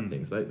about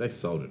things. They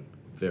sold it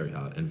very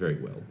hard and very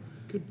well.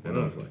 Good And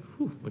I was like,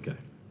 whew, okay,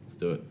 let's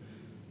do it.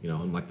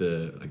 On like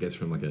I guess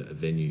from like a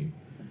venue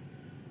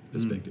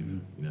perspective,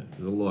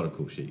 there's a lot of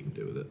cool shit you can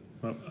do with it.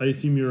 Well, I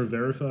assume you're a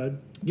verified.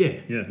 Yeah.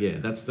 Yeah.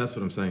 That's what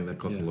I'm saying. That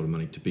costs a lot of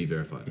money to be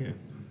verified. Yeah.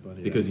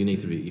 But, Because you need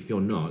to be. If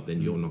you're not,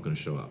 then you're not going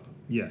to show up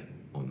yeah.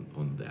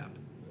 on the app,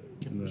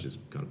 which is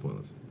kind of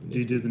pointless. Do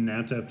you do the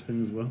Now Tap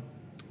thing as well?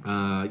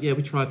 Yeah,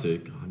 we tried to.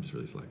 God, I'm just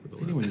really slack with is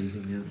all that. anyone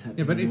using Now Tapped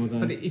Yeah, but anymore,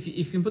 though? if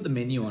you can put the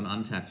menu on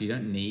Untapped, you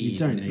don't need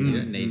Now Tapped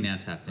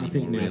I anymore.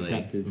 think Now really.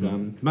 Tapped is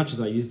as much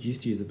as I used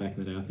to use it back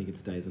in the day. I think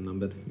its days are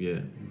numbered. Yeah,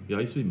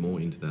 I used to be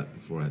more into that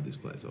before I had this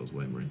place. I was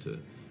way more into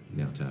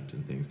Now Tapped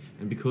and things.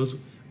 And because, I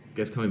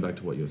guess coming back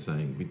to what you were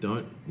saying, we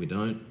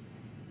don't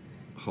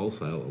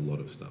wholesale a lot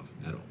of stuff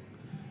at all.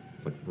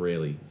 Like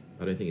rarely.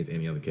 I don't think there's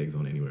any other kegs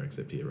on anywhere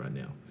except here right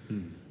now.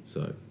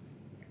 So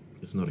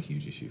it's not a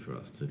huge issue for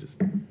us to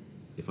just,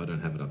 if I don't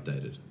have it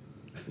updated,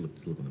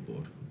 just look on the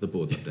board. The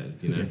board's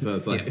updated, So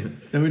it's like,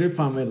 Then we do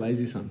find we're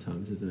lazy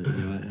sometimes, isn't it?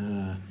 You're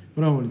like,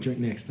 what do I want to drink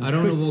next? I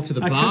don't want to walk to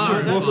the I could bar.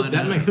 just and walk- find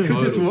that out. makes I could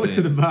total just walk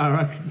to the sense.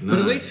 bar. But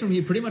at least from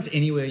here, pretty much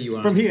anywhere you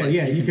are. From on this here, place,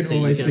 yeah, you can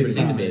always you see can the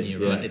see the bar. menu,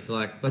 Yeah. right? It's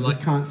like, I but just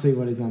like, can't see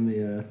what is on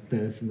the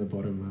there from the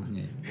bottom.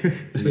 yeah.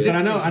 But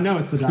I know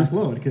it's the Dark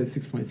Lord because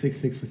it's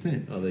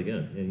 6.66%. oh, there you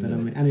go. Yeah,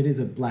 But and it is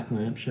a black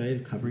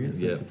lampshade covering it,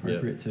 so that's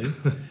appropriate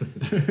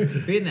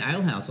too. Be in the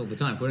ale house all the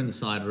time. If we're in the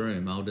side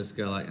room, I'll just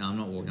go like, I'm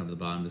not walking up to the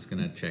bar. I'm just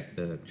going to check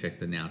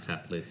the Now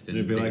Tapped list and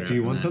You'd be figure like, out do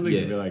you from want that. something? Yeah.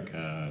 You'd be like,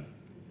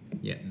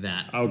 Yeah,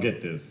 that. I'll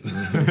get this. No,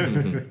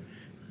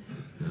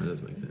 that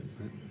does make sense.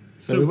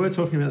 So we were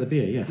talking about the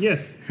beer, yes.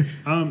 Yes.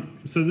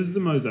 So this is a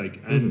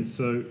mosaic, and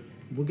so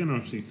we're going to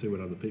actually see what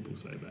other people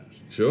say about it.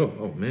 Sure.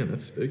 Oh, man,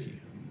 that's spooky.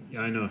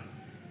 Yeah, I know,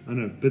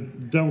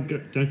 but don't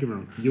get me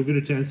wrong. You'll get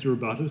a chance to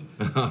rebut it,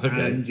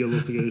 Okay. and you'll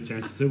also get a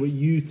chance to say what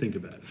you think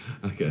about it.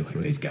 Okay,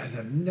 sweet. These guys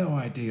have no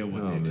idea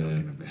what Oh, they're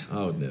talking man. about.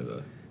 I would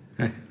never.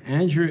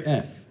 Andrew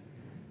F.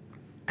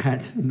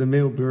 at the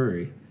Mill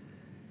Brewery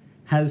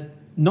has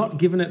not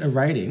given it a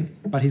rating,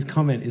 but his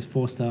comment is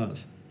 4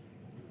 stars.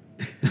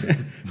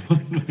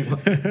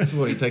 So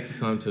what, he takes the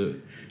time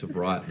to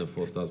write the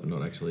 4 stars, but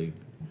not actually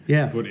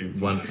Yeah. Put in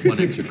one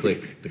extra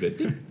click to go,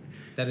 ding.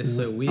 That is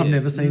so weird. I've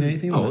never seen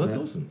anything Oh, like that's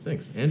that. awesome.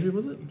 Thanks. Andrew,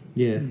 was it?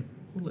 Yeah.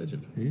 What a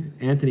legend. Yeah.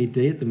 Anthony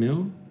D at the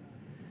Mill.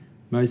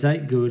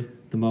 Mosaic good,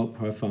 the malt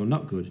profile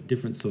not good.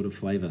 Different sort of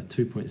flavour,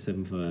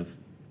 2.75.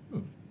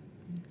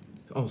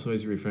 Oh, so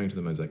is he referring to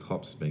the Mosaic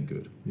hops being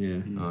good? Yeah.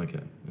 Oh, okay.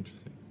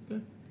 Interesting.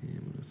 Okay. Yeah,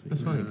 what else we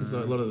That's got? funny because a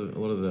lot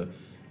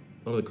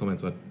of the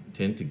comments I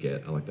tend to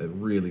get are like they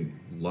really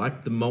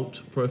like the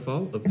malt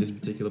profile of this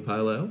particular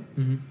pale ale,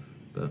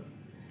 but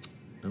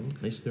no,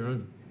 each their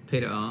own.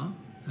 Peter R.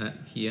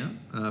 Here.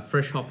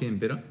 Fresh hoppy and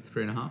bitter,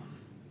 3.5.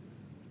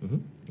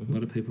 A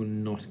lot of people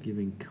not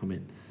giving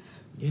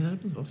comments. Yeah, that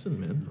happens often,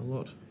 man. A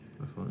lot,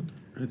 I find.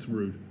 It's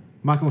rude.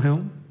 Michael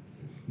Helm.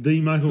 The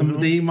Michael Helm.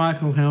 The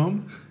Michael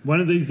Helm. One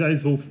of these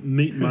days we'll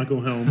meet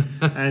Michael Helm,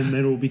 and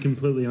then we'll be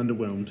completely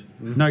underwhelmed.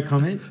 No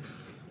comment,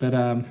 but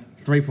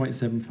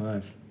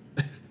 3.75.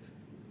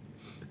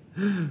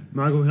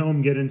 Michael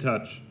Helm, get in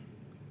touch.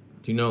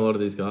 Do you know a lot of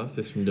these guys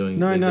just from doing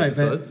No, these no, but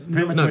episodes?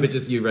 pretty much no, when- but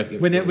just you reckon.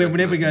 Whenever we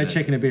recognise go the name.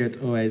 checking a beer, it's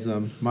always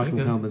Michael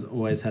Okay. Helm has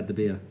always had the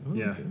beer. Oh,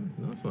 Yeah. okay.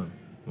 Nice one,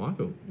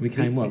 Michael. We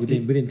came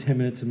within 10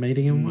 minutes of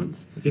meeting him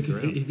once. He Gets could,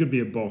 around. he could be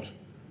a bot.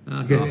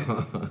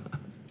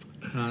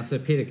 So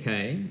Peter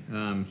Kay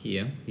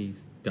here,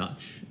 he's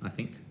Dutch, I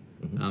think.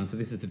 So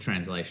this is the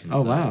translation.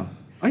 Oh, so, wow.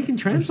 Oh, you can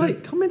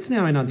translate comments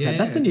now in Untapped. Yeah,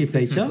 That's a new just a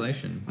feature.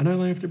 translation. I no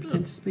longer have to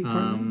pretend to speak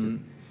foreign languages.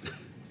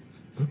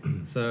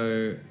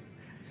 So,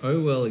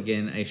 oh well,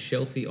 again, a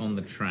shelfie on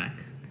the track.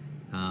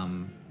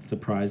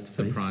 Surprised face.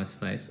 Surprise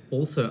face.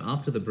 Also,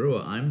 after the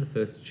brewer, I'm the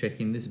first to check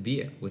in this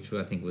beer, which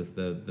I think was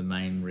the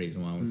main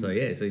reason why. So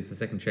yeah, so he's the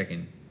second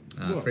check-in.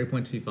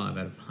 3.25 out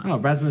of 5. Oh,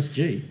 Rasmus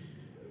G.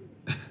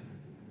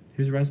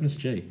 Who's Rasmus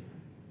G?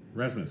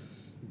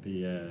 Rasmus,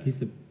 He's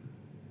the...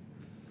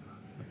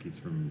 he's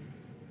from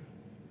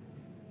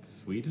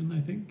Sweden, I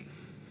think.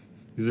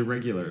 He's a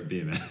regular at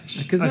Beer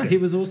Mash. Because he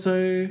was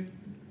also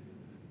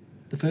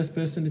the first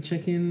person to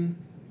check in.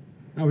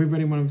 Oh, we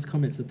read in one of his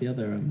comments at the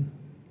other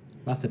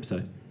last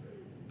episode.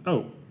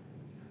 Oh,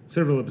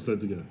 several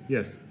episodes ago.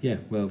 Yes. Yeah,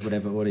 well,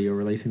 whatever order you're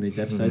releasing these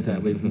episodes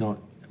at, we've not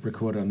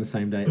recorded on the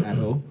same day at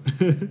all.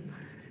 Here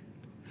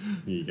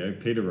you go,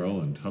 Peter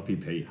Rowland, Hoppy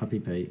Pete. Happy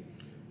Pete.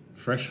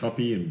 Fresh,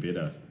 hoppy, and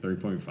bitter,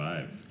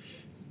 3.5.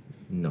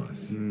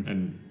 Nice.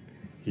 And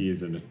he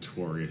is a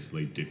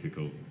notoriously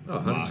difficult Oh,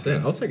 100%.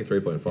 marker, I'll take a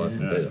 3.5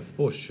 from Yeah. Peter,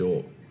 for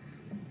sure.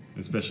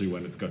 especially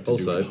when it's got to do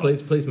Also, with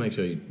please hops. make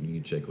sure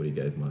you check what he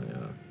gave my...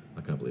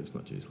 I can't believe it's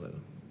not juice later.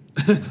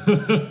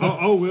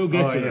 Oh, we'll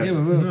get Oh, to that. yes.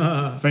 Yeah, we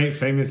will.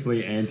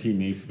 Famously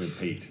anti-Neepa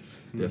Pete.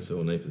 Death to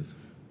all Neepers.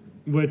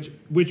 Which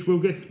we'll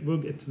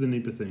get to the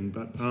Nipah thing.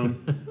 But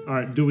all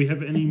right, do we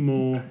have any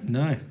more?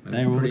 No,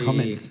 they are all the pretty-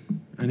 comments.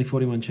 Only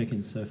 41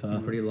 check-ins so far.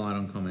 Pretty light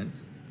on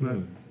comments.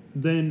 No.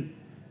 Then,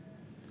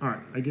 all right.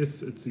 I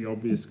guess it's the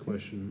obvious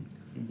question.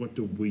 What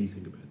do we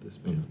think about this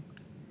beer?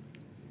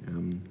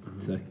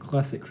 It's a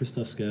classic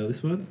Christoph scale,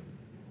 this one.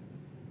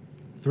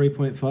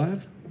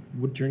 3.5.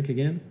 Would drink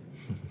again.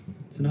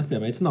 It's a nice beer,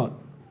 mate. It's not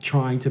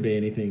trying to be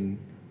anything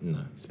No.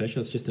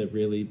 special. It's just a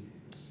really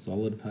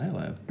solid pale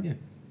ale. Yeah.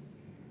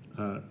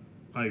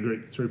 I agree.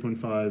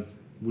 3.5.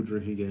 Would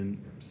drink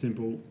again.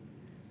 Simple.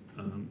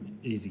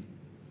 Easy.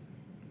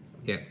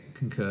 Yeah,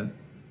 concur.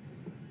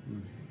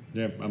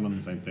 Yeah, I'm on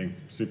the same thing.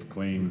 Super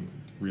clean,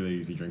 really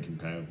easy drinking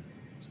pale.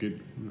 It's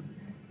good.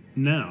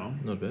 Now,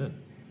 Not bad.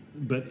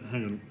 but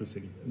hang on a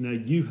second. Now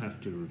you have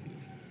to review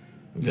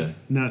it. Okay.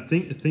 Now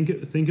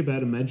think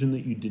about. Imagine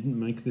that you didn't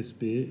make this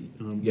beer.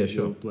 Yeah, with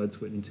sure. your blood,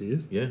 sweat, and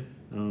tears. Yeah.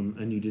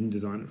 And you didn't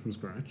design it from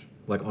scratch.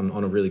 Like on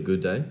a really good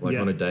day. Like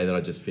Yeah. on a day that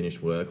I just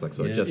finished work. Like,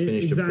 so I Yeah. just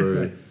finished Exactly. a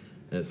brew.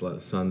 And it's like the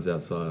sun's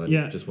outside. I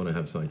Yeah. just want to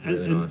have something And,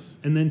 really and, nice.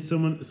 and then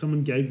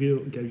someone gave you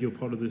a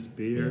pot of this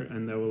beer, Yeah.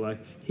 and they were like,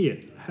 "Here,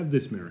 have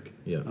this, Merrick.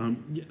 Yeah.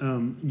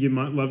 You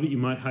might love it, you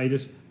might hate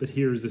it, but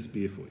here is this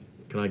beer for you."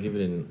 Can I give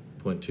it in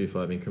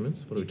 0.25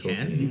 increments? What are we You talking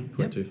can. here?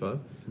 Yep. 0.25?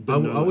 But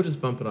I no- would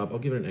just bump it up. I'll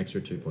give it an extra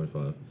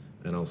 2.5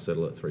 and I'll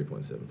settle at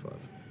 3.75.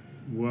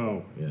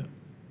 Wow. Yeah.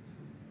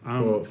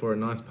 For a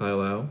nice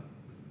pale ale,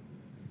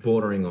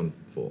 bordering on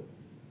 4.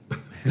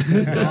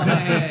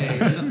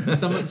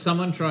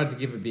 Someone tried to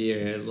give a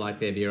beer like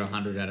their beer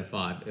 100 out of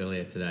 5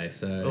 earlier today.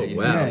 So Oh, you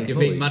know, wow. you're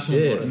Holy being much more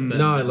shit. modest than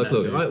No, than look,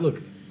 that look,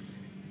 too.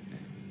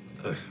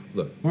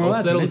 look. Well, I'll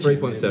that's settle at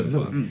mentioned,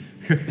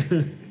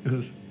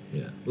 3.75.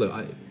 Yeah. Look,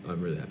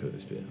 I'm really happy with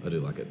this beer. I do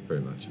like it very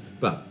much.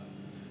 But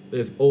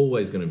there's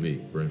always going to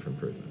be room for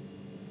improvement.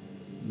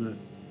 No.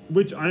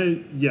 Which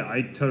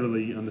I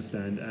totally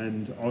understand,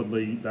 and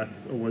oddly,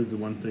 that's always the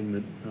one thing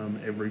that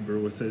every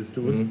brewer says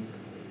to us.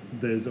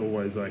 There's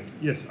always like,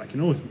 yes, I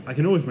can always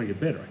make it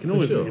better. I can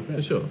always make it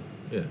better. For sure.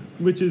 Yeah.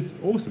 Which is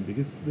awesome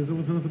because there's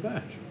always another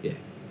batch. Yeah.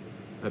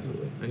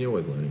 Absolutely. And you're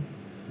always learning.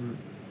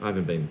 I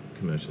haven't been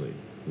commercially,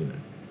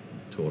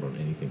 taught on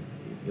anything.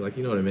 You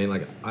know what I mean?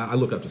 Like, I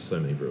look up to so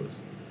many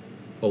brewers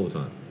all the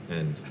time.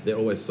 And they're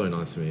always so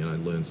nice to me, and I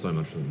learn so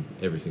much from them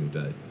every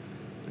single day.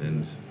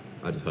 And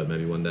I just hope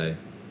maybe one day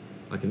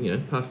I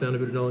can, pass down a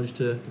bit of knowledge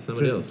to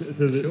somebody else. To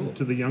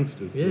the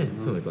youngsters. Yeah,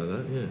 something like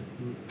that, yeah.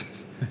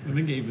 I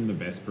think even the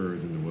best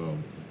brewers in the world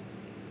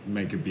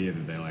make a beer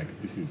that they're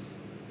like, this is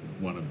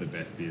one of the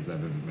best beers I've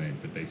ever made,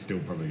 but they still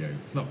probably go,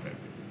 it's not perfect.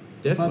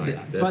 Definitely.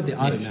 It's like the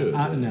art, definitely.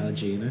 art Yeah.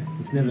 analogy,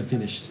 It's never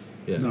finished.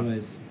 Yeah. It's No.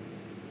 always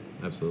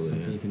Absolutely,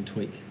 something you can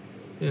tweak.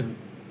 yeah.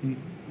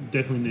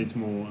 Definitely needs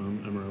more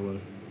Amarillo.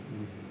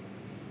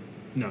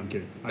 No, I'm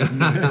kidding.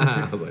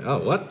 I was like, oh,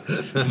 what?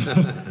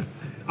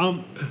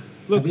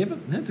 Look, Have you ever?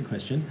 That's a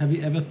question. Have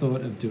you ever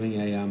thought of doing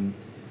a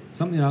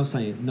something I was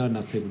saying not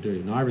enough people do,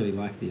 and I really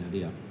like the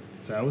idea.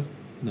 sours.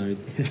 No,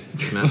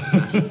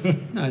 Smashes.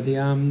 no,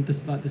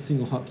 this like the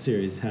single hop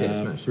series. How Yeah,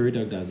 Smash.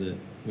 Brewdog does it,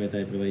 where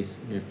they release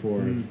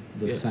 4 of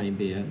the Yeah. same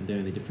beer, and the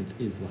only difference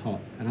is the hop.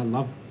 And I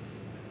love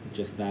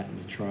just that, and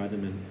you try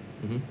them,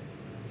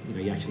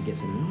 and you actually get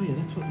something. Oh yeah,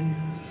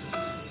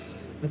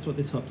 that's what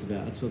this hop's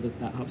about. That's what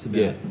that hop's about.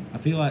 Yeah. I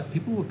feel like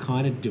people were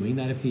kind of doing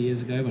that a few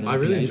years ago when I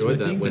really IPAs were enjoyed a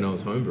that thing, when but I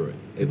was homebrewing.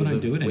 people don't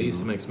do it We used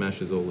to anymore. make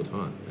smashes all the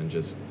time and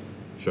just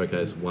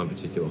showcase one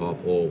particular hop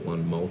or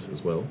one malt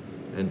as well.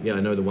 And yeah, I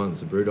know the ones,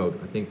 the Brewdog,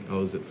 I think I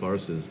was at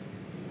Forrester's,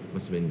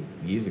 must have been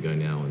years ago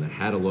now, and they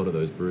had a lot of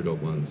those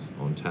Brewdog ones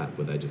on tap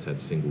where they just had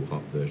single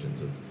hop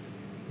versions of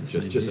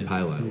just a same beer.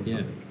 pale ale or Yeah.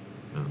 something.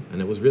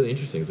 And it was really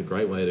interesting. It's a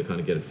great way to kind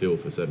of get a feel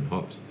for certain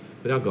hops.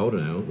 But our golden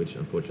ale, which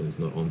unfortunately is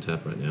not on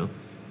tap right now,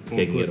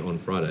 kegging it on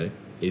Friday,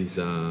 is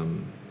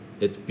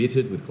it's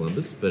bittered with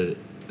Columbus, but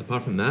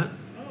apart from that,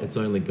 it's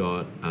only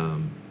got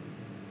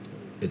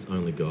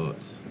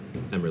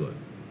Amarillo.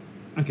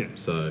 Okay.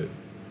 So,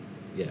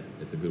 yeah,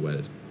 it's a good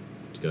way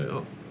to go,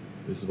 oh,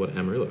 this is what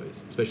Amarillo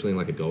is, especially in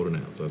like a golden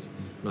ale, so it's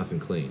nice and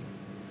clean.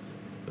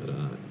 But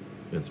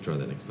we have to try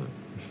that next time.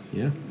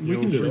 Yeah. We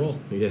can do Sure.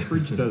 Yeah.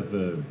 Bridge does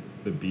the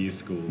beer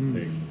school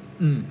thing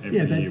every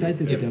Yeah, year they with did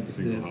the it up with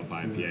single the hop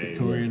IPAs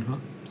Victorian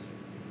hops.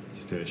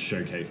 just to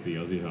showcase the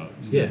Aussie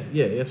hops. Yeah,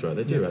 that's right.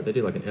 They do, right? They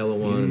do like an Ella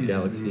one,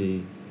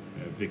 Galaxy.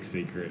 Vic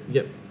Secret.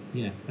 Yep.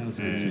 Yeah, that was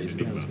a good And series.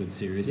 That was a Stigma. good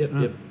series. Yep.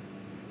 Ah. Yep.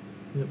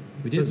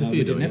 We did, There's a we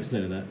few did an doing it.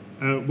 episode of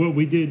that. Well,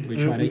 we did. We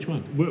tried each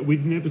one. We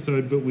did an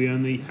episode, but we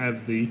only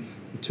have the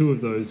two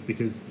of those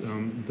because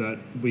that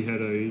we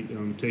had a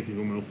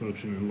technical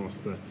malfunction and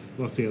lost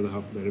the other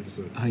half of that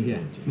episode. Oh yeah,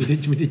 we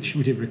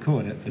did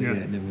record it, but Yeah.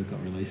 it never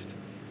got released.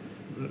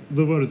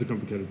 The world is a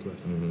complicated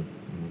place.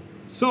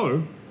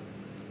 So,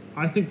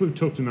 I think we've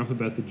talked enough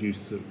about the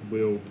juice that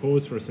we'll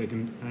pause for a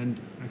second and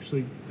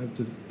actually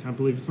can't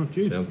believe it's not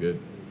juice. Sounds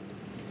good.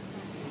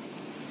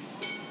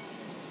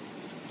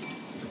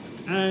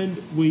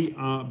 And we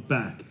are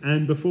back.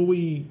 And before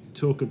we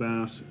talk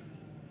about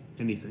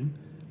anything,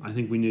 I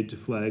think we need to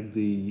flag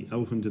the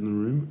elephant in the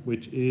room,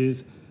 which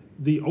is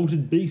the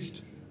Altered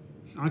Beast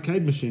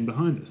arcade machine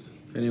behind us.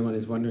 If anyone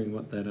is wondering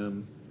what that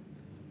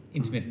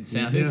Intermittent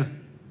sound Yeah. is.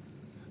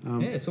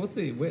 Yeah, so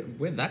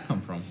where'd that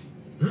come from?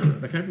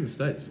 That came from the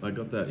States. I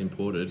got that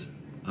imported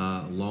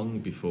long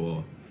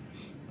before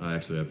I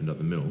actually opened up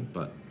the mill,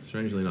 but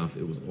strangely enough,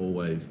 it was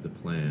always the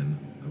plan.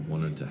 I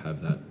wanted to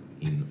have that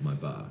in my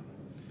bar.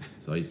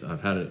 So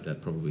I've had it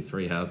at probably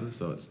 3 houses,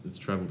 so it's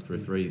travelled through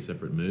 3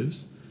 separate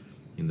moves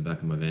in the back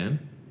of my van.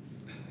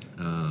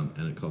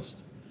 And it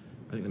cost,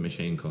 I think the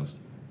machine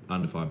cost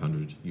under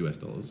 $500 US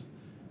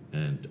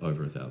and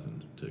over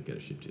 $1,000 to get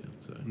it shipped here.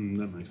 So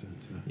That makes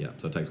sense. Yeah. yeah,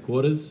 so it takes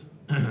quarters.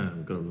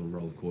 We've got a little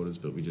roll of quarters,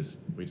 but we just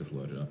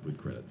load it up with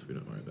credits. We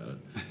don't worry about it.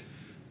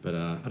 But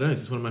I don't know.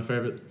 It's just one of my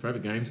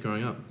favorite games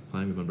growing up,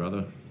 playing with my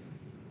brother.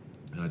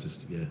 And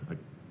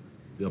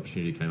the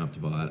opportunity came up to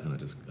buy it, and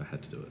I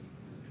had to do it.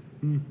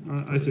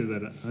 I see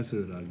that. I see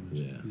that argument.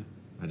 Yeah,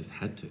 I just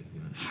had to.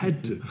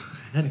 Had to.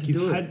 Had to you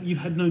do it. had you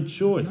had no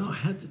choice. No, I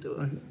had to do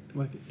it.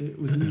 Like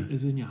it was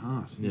in your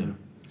heart. you Yeah. know.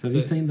 So have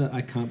you seen that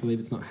I Can't Believe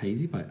It's Not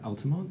Hazy by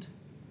Altamont?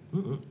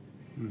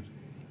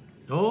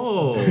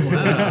 Oh,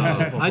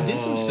 wow. I did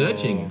some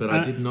searching, but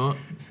I did not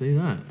see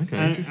that.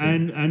 Okay,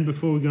 interesting. And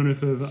before we go no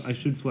further, I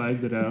should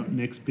flag that our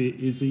next beer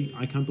is the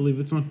I Can't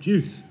Believe It's Not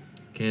Juice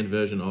Canned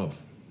version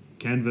of.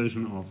 canned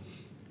version of,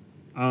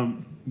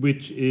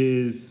 which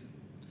is,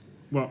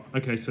 well,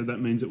 okay, so that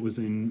means it was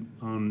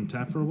on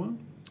tap for a while.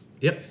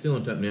 Yep, still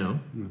on tap now.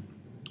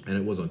 And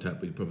it was on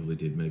tap. We probably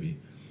did maybe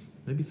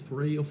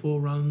 3 or 4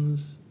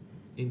 runs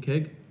in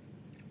kegs.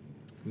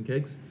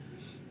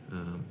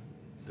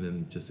 And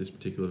then just this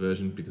particular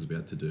version, because we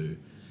had to do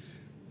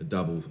a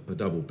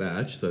double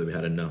batch, so that we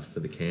had enough for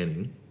the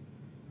canning.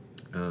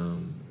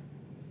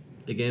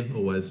 Again,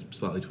 always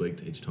slightly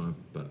tweaked each time,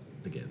 but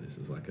again, this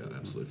is like our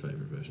absolute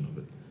favourite version of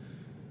it.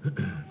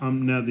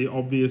 Now the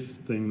obvious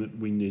thing that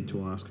we need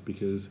to ask,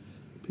 because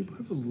people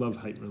have a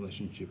love-hate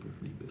relationship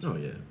with Nippers. Oh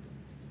yeah,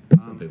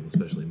 some people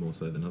especially more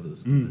so than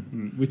others.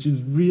 Which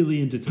is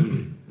really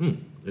entertaining.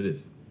 It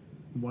is.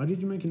 Why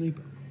did you make an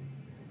IPA?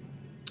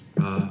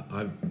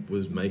 I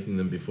was making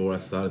them before I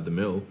started the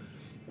mill,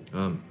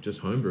 just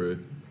homebrew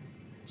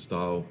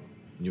style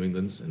New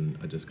Englands, and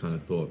I just kind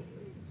of thought,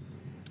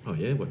 oh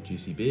yeah, what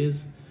juicy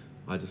beers.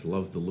 I just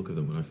loved the look of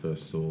them when I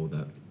first saw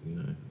that,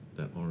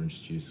 that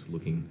orange juice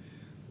looking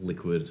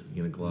liquid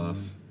in a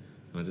glass.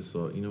 And I just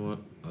thought, you know what,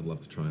 I'd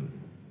love to try and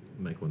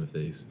make one of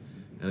these.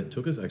 And it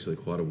took us actually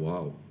quite a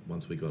while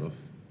once we got off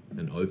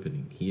an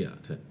opening here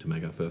to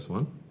make our first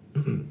one.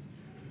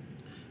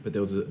 But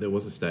there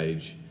was a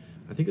stage,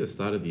 I think at the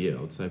start of the year,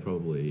 I would say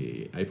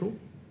probably April,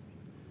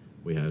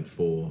 we had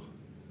 4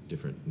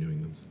 different New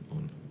Englands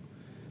on.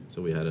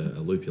 So we had a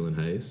lupulin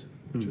haze,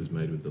 which was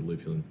made with the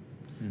lupulin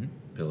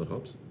pellet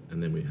hops.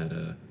 And then we had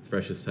a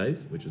freshest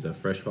haze, which was our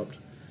fresh hopped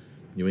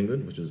New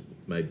England, which was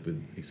made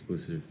with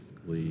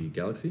exclusively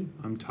Galaxy.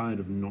 I'm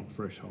tired of not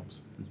fresh hops.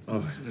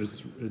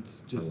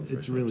 It's just fresh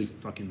it's really hops.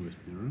 fucking with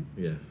me, right?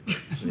 Yeah,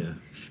 yeah.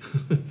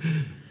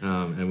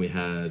 And we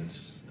had,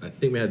 I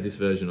think we had this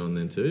version on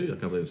then too. I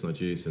can't believe it's not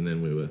juice. And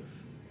then we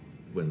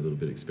went a little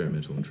bit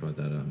experimental and tried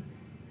that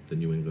the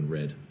New England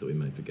Red that we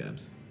made for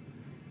Gabs.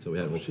 So we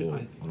had all Shit, 4. I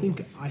on at think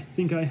once.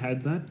 I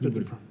had that, but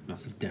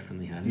Must have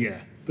definitely had it. yeah.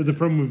 But the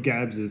problem with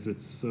Gabs is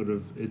it's sort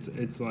of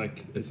it's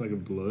like a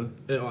blur.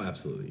 Oh,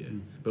 absolutely, yeah.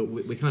 But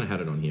we kind of had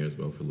it on here as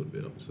well for a little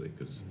bit, obviously,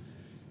 because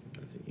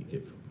I think we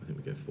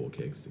gave 4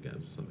 kegs to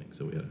Gabs or something.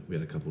 So we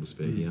had a couple to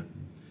spare here,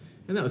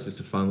 and that was just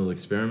a fun little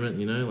experiment,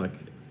 we don't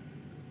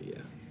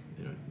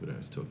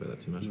have to talk about that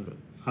too much, but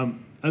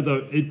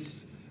Although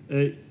it's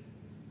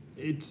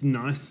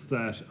nice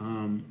that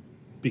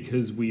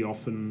because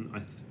I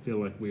feel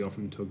like we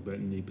often talk about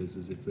NEPAs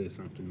as if they're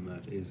something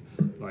that is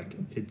like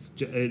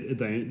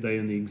they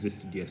only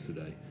existed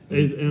yesterday.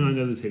 And I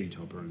know there's Heady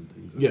Topper and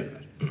things like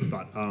that,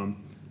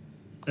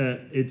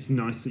 but it's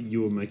nice that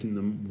you were making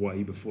them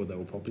way before they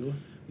were popular.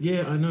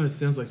 Yeah, I know it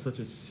sounds like such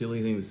a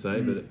silly thing to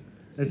say, but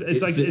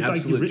It's like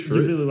you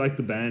really liked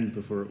the band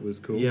before it was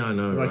cool. Yeah, I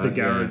know, like the right?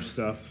 garage Yeah.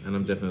 stuff. And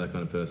I'm definitely that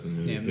kind of person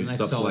who, Yeah, who when they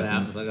stops sold liking.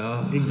 out, it was like,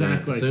 oh.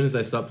 Exactly. As soon as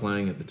they stop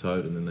playing at the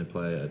Tote and then they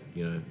play at, I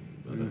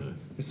don't know,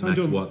 signed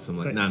Max to a- Watts, I'm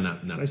like, no,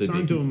 They too signed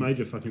big. to a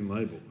major fucking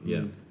label.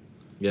 Yeah.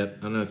 Yeah,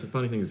 I know it's a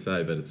funny thing to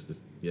say, but it's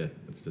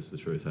just the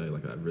truth. Hey,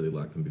 like I really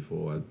liked them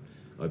before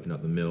I opened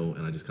up the mill,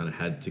 and I just kind of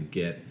had to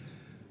get,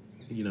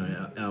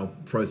 our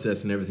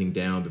process and everything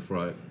down before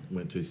I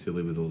went too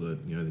silly with all the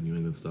the New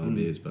England style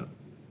beers. But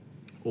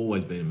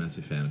always been a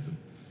massive fan of them,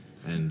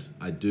 and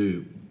I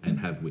do and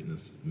have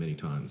witnessed many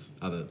times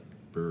other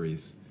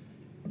breweries,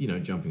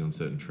 jumping on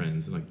certain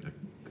trends, and I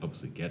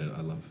obviously get it.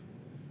 I love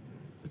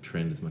the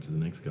trend as much as the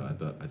next guy,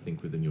 but I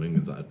think with the New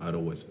Englands, I'd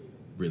always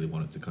really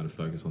wanted to kind of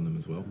focus on them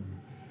as well.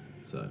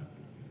 So,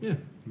 yeah.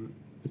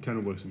 It kind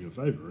of works in your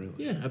favour, really.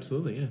 Yeah,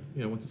 absolutely,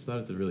 yeah. Once it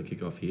started to really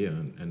kick off here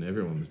and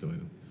everyone was doing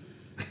them.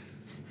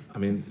 I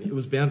mean, it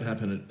was bound to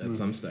happen at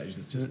some stage.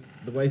 It's just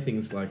the way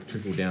things like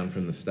trickle down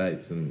from the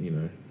States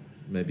and,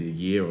 maybe a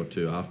year or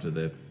two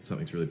after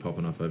something's really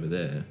popping off over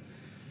there,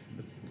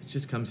 it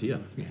just comes here.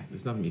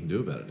 There's nothing you can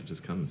do about it. It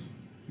just comes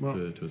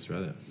to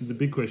Australia. The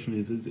big question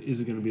is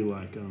it going to be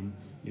like,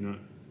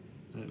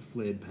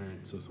 flared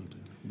pants or something?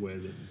 Where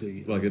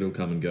the Like it'll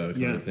come and go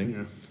kind of thing.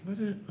 Yeah.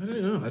 I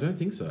don't know. I don't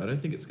think so. I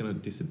don't think it's going to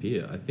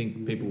disappear. I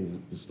think people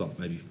will stop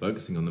maybe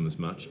focusing on them as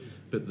much,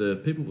 but the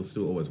people will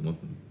still always want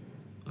them.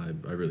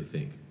 I really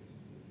think.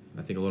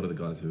 I think a lot of the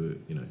guys who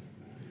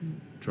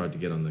tried to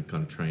get on the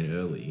kind of train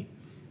early,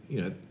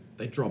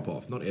 they drop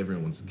off. Not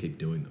everyone wants to keep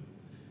doing them,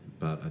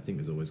 but I think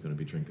there's always going to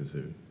be drinkers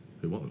who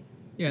want them.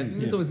 Yeah,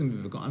 there's always going to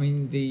be forgotten. I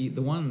mean, the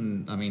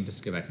one, just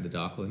to go back to the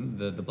Darkling,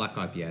 the Black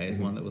IPA is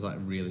one that was like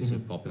really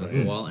super popular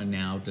for a while, and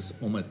now just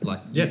almost like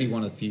you'd be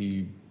one of the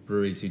few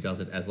breweries who does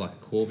it as like a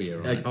core beer,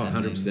 right? Oh,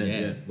 100%, then,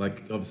 yeah.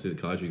 Like, obviously,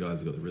 the Kaiju guys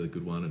have got the really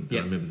good one, and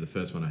I remember the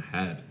first one I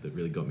had that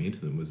really got me into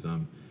them was,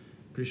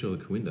 pretty sure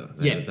the Coimbra.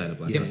 They had a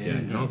Black IPA.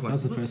 And I was like, that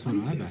was the "What first one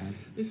is I ever this? had.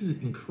 This is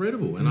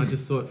incredible. And I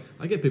just thought,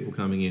 I get people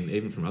coming in,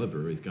 even from other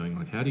breweries, going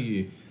like, how do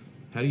you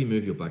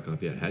move your Black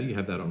IPA? How do you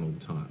have that on all the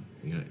time?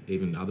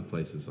 Even other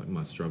places like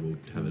might struggle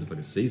to have it as like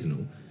a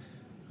seasonal.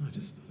 I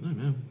don't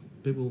know, man.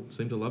 People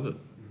seem to love it.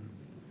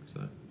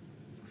 So,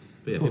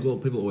 but yeah,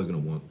 people are always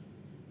going to want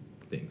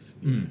things.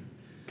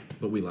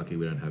 But we're lucky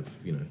we don't have,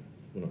 we're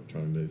not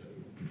trying to move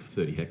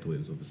 30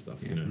 hectolitres of the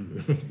stuff,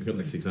 We've got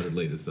like 600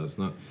 litres, so it's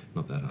not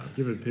that hard.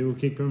 Yeah, but people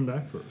keep coming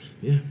back for us.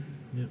 Yeah.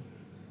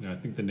 I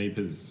think the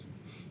NEPAs,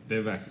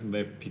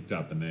 they've picked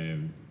up and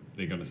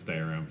they're going to stay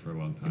around for a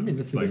long time. I mean,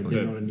 that's like not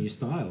a new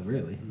style,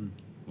 really.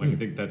 I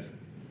think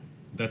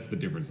that's the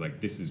difference. Like,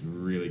 this is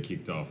really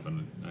kicked off,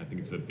 and I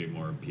think it's a bit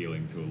more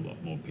appealing to a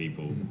lot more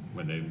people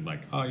when they're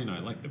like, I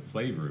like the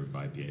flavour of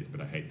IPAs,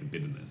 but I hate the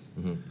bitterness.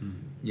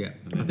 Yeah.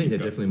 And then I think they're you've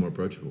got- definitely more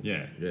approachable.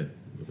 Yeah. Yeah,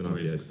 with an IPA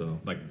Whereas, style.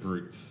 like,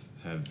 Brutes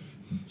have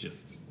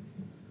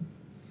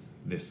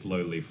they're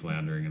slowly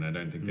floundering, and I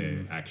don't think they're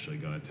actually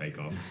going to take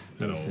off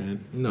Not at a all.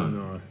 fan.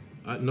 No.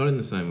 Not in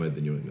the same way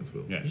the New Englands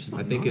will. Yeah. Just I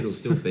not think it'll nice.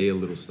 still be a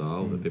little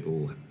style that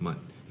people might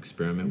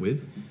experiment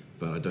with,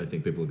 but I don't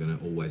think people are going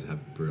to always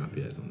have brew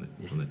IPAs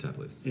on their tap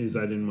list. Is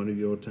that in one of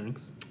your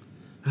tanks?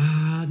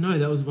 No,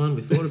 that was one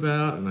we thought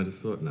about, and I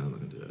just thought, no, I'm not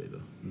going to do that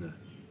either. No.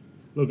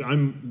 Look,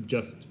 I'm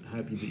just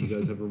happy that you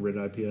guys have a red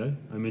IPA.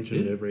 I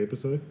mention it every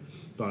episode,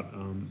 but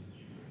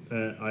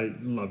I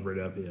love red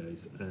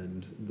IPAs,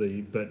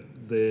 but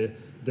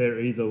they're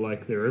either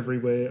like they're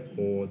everywhere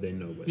or they're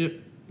nowhere.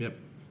 Yep.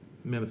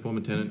 Man, the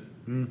former tenant,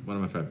 one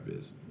of my favourite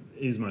beers.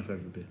 Is my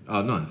favourite beer.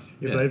 Oh, nice.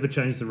 If they ever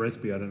change the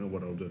recipe, I don't know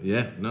what I'll do.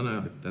 Yeah,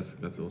 no, that's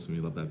awesome.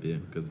 You love that beer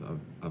because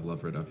I've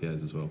loved red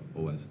IPAs as well,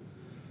 always.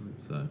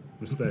 So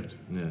Respect.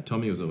 yeah,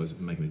 Tommy was always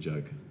making a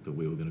joke that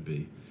we were going to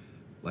be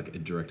like a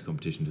direct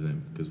competition to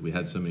them because we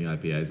had so many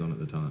IPAs on at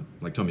the time.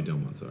 Like Tommy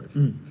Delmont, sorry,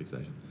 from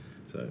Fixation.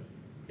 So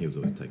he was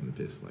always taking the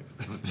piss. Like,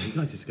 are you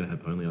guys just going to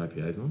have only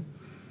IPAs on?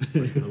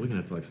 Like, are we going to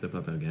have to like step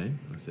up our game?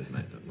 And I said,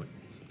 mate,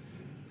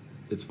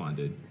 it's fine,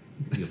 dude.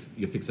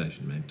 Your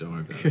Fixation, man. Don't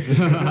worry about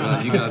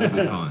it. You guys will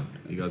be fine.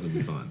 You guys will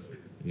be fine.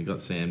 You got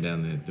Sam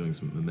down there doing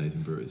some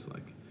amazing brews.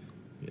 Like,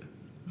 yeah,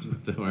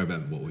 don't worry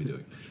about what we're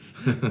doing.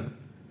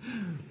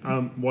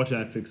 Watch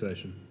out,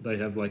 Fixation. They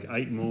have like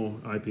 8 more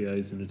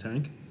IPAs in a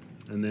tank,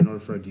 and they're not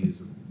afraid to use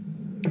them.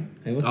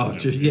 Hey, what's Oh, that?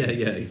 just yeah,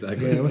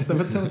 exactly. Yeah, what's that?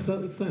 What's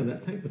that?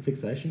 That tank, the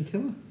Fixation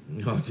Killer?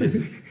 Oh,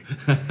 Jesus.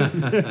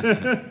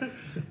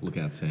 Look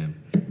out, Sam.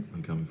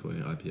 I'm coming for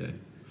you, IPA.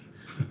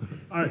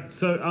 All right,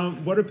 so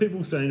what are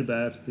people saying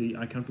about the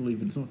I can't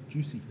believe it's not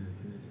juicy?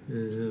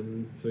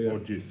 So we Or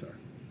got juice, sorry.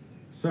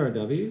 Sarah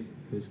W,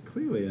 who's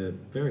clearly a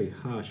very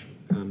harsh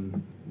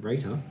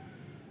rater.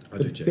 I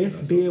The do check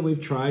best that. beer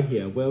we've tried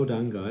here. Well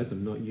done, guys.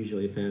 I'm not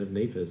usually a fan of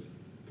NEPAs.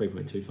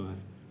 3.25.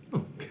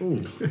 Oh,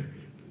 Ooh.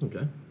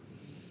 okay.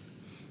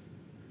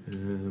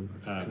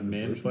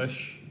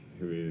 Manflesh,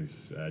 who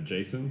is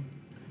Jason.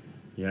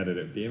 He had it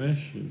at BMH.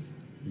 He's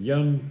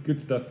young,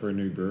 good stuff for a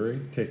new brewery.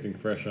 Tasting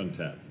fresh on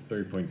tap,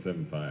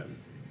 3.75.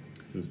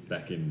 This is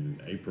back in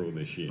April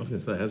this year. I was going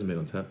to say, it hasn't been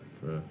on tap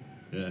for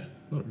Yeah.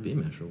 not a beer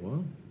mash for a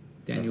while.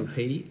 Daniel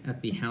P.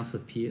 at the House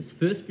of Pierce.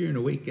 First beer in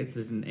a week gets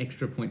us an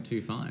extra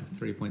 0.25,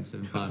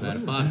 3.75 out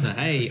of 5. So,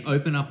 hey,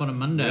 open up on a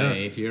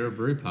Monday if you're a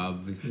brew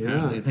pub.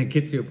 Apparently, that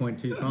gets you a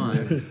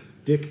 0.25.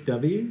 Dick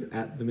W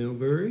at the Mill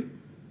Brewery.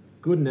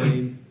 Good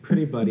name,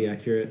 pretty bloody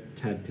accurate,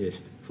 tad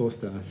pissed. 4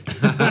 stars.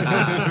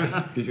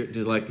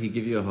 Does like he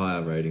give you a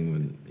higher rating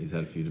when he's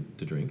had a few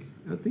to drink?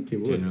 I think he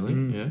would.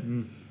 Generally,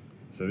 yeah.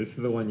 So this is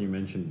the one you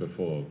mentioned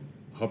before,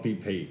 Hoppy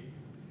Pete,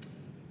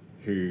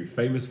 who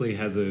famously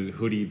has a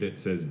hoodie that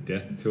says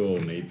 "Death to all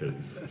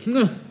Neepers."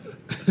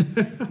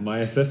 My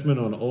assessment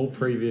on all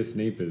previous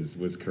Neepers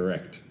was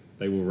correct.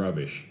 They were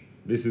rubbish.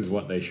 This is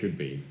what they should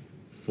be.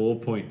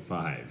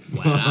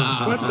 4.5.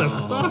 Wow. What the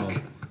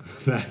fuck?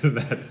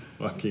 That's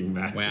fucking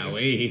massive.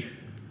 Wowee.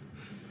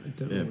 I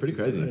don't know Yeah, what pretty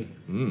to crazy.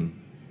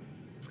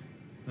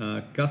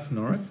 say. Gus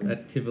Norris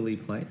at Tivoli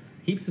Place.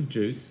 Heaps of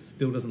juice.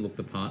 Still doesn't look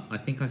the part. I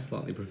think I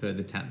slightly prefer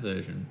the tap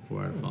version,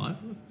 4 out of 5.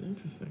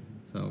 Interesting.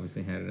 So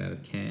obviously had it out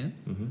of can.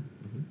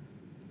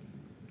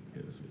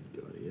 Yes,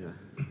 we got it,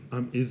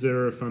 yeah. Is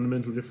there a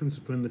fundamental difference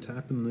between the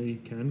tap and the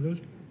can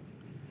version?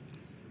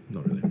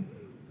 Not really.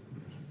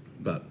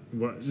 But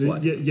What?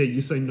 Slight Yeah, difference. yeah,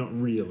 you say not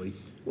really.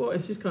 well,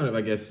 it's just kind of,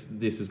 I guess,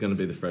 this is going to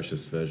be the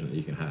freshest version that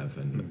you can have,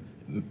 and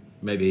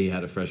maybe he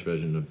had a fresh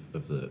version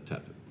of the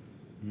tap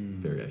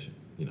variation,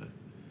 you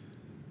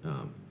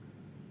know.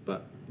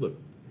 But look,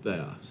 they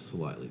are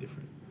slightly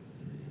different.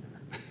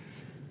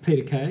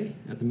 Peter Kay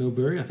at the Mill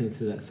Brewery. I think it's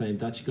that same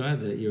Dutch guy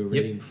that you were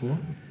reading before.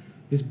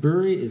 This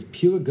brewery is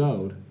pure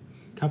gold.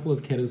 Couple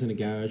of kettles in a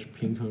garage,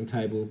 ping pong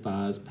table,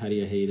 bars,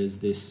 patio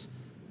heaters.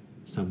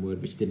 Some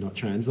word which did not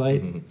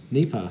translate.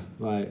 Nipa,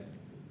 like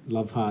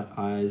love heart,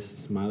 eyes,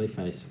 smiley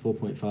face.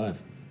 4.5.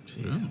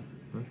 Jeez,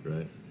 that's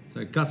great.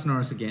 So Gus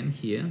Norris again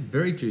here.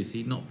 Very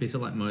juicy, not bitter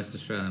like most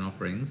Australian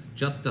offerings.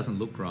 Just doesn't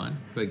look right,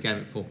 but gave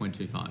it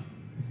 4.25.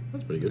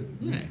 That's pretty good.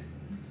 Yeah.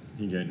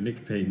 You go,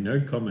 Nick P, no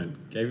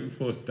comment. Gave it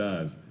 4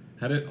 stars.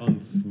 Had it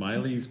on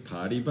Smiley's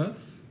party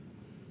bus.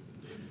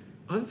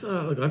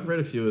 I've read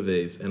a few of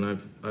these, and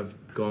I've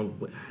gone,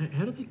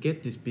 how do they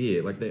get this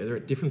beer? Like they're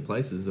at different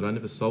places that I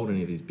never sold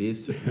any of these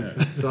beers to.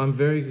 So I'm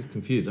very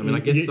confused. I mean, I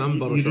guess some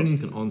bottle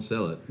shops can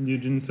on-sell it. You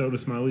didn't sell to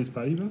Smiley's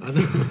Party Bus? I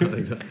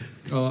don't know.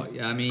 Oh,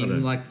 yeah, I mean,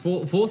 don't- like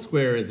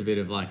Foursquare is a bit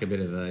of a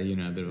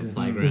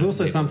playground. There's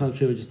also People- sometimes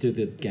people just do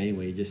the game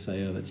where you just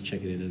say, oh, let's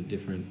check it in a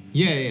different...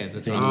 Yeah,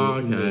 that's right. Oh,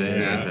 okay.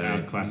 Yeah, okay.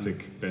 our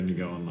classic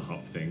Bendigo on the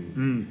hop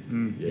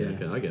thing. Yeah,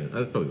 okay, I get it.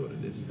 That's probably what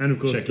it is. And of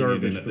course, Checking it in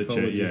Dorovich at the church.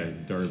 pathology. Yeah,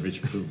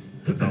 Dorovich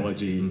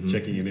pathology.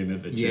 Checking it in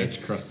at the Yes.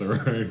 church across the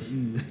road.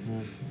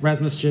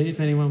 Rasmus G, if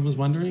anyone was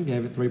wondering,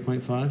 gave it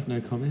 3.5. No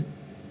comment.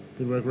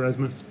 Good work,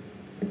 Rasmus.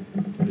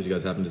 Did you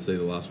guys happen to see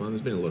the last one?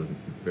 There's been a lot of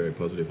very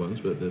positive ones,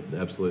 but the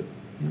absolute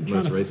I'm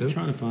most trying recent.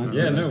 to find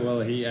Yeah, some. no,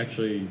 well, he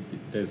actually,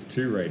 there's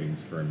 2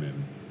 ratings for him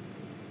in.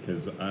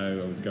 Because I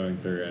was going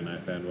through and I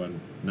found one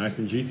nice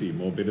and juicy,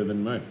 more bitter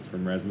than most,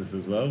 from Rasmus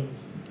as well.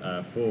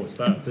 4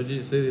 stars. So did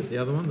you see the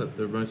other one,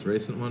 the most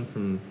recent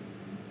one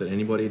that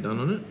anybody had done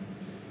on it?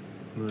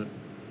 Right.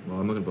 Well,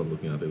 I'm not going to bother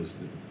looking it up. It was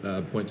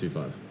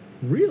 0.25.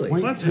 Really?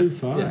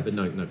 0.25. Yeah, but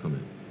no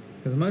comment.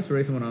 Because the most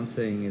recent one I'm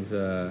seeing is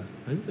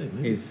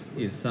Maybe.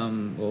 is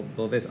some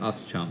well there's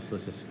Us Chumps.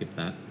 Let's just skip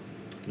that.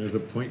 There's a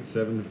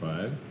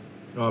 0.75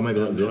 Oh, maybe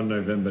that was it. on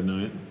November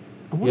 9th.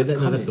 I want Yeah, a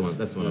no, that's the comment. one.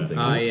 That's the one I'm Yeah.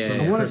 thinking. Oh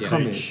yeah. I want yeah. a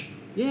comment.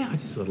 Yeah,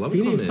 I'd love If a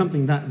you need comment.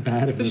 something that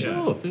bad of For a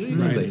sure, you can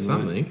Right. say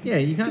something. Yeah,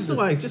 you can't Just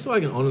just, so I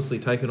can honestly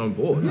take it on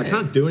board. I Yeah.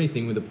 can't do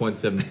anything with a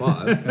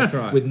 0.75. That's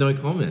right. With no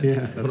comment.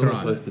 Yeah. What That's am I right.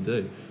 supposed to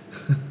do?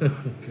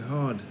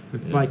 God.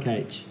 Blake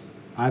H,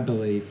 I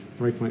believe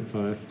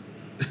 3.5.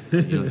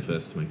 You're not the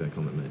first to make that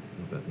comment, mate.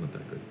 Not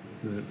that good.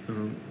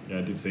 Yeah,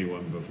 I did see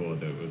one before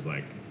that was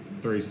like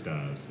 3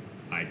 stars.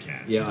 I can.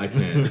 Yeah, I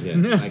can.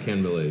 Yeah, I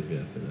can believe.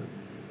 Yeah, I see that.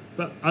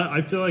 But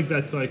I feel like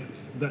that's like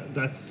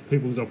that's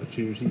people's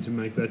opportunity to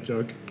make that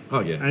joke, Oh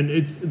yeah. and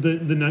it's the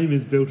name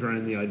is built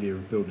around the idea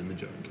of building the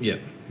joke. Yeah.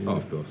 Oh,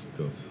 of course.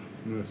 Yes.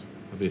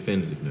 I'd be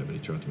offended if nobody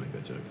tried to make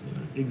that joke. You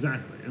know.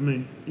 Exactly. I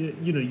mean,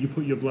 you know, you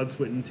put your blood,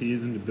 sweat, and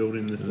tears into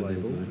building this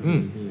label,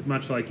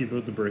 much like you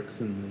built the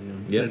bricks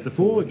and the Yep. the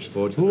forge.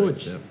 Forge.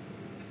 Forged.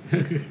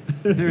 Yep.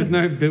 There is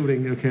no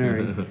building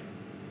occurring.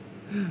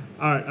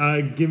 All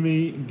right, give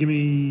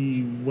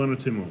me 1 or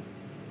 2 more,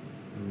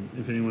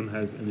 if anyone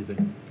has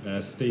anything.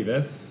 Steve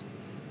S.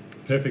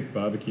 Perfect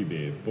barbecue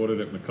beer. Bought it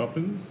at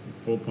McCoppins.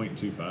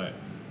 4.25.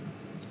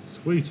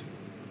 Sweet.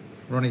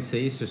 Ronnie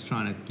C is just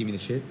trying to give me the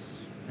shits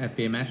at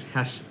BMH.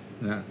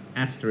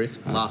 Asterisk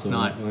I last saw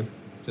night. that one.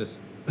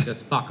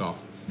 Just fuck off.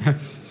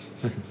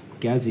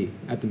 Gazzy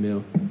at the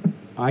mill.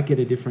 I get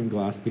a different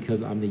glass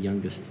because I'm the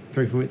youngest.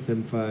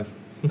 3.75.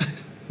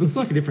 Looks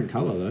like a different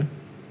colour though.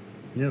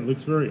 Yeah, it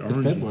looks very The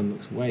orangey. Fed one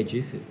looks way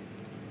juicy.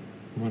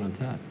 The one on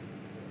tap.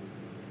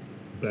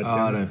 Bad Oh,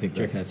 I don't think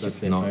Do you reckon that's that's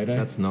just their photo?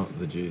 that's not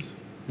the juice.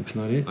 That's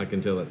not it. I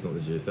can tell that's not the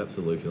juice. That's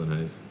the Lupulin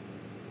haze.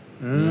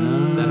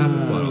 Ah. That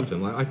happens quite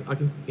often. Like I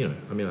can,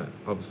 I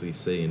obviously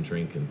see and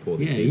drink and pour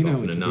these Yeah, beers you know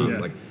often what you enough. do. Yeah.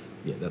 Like,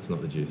 yeah, that's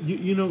not the juice.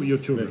 You know what your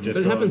children They've just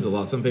But it got- happens a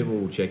lot. Some people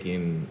will check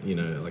in,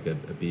 like a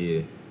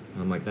beer.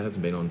 And I'm like, that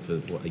hasn't been on for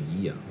a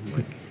year.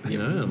 Like,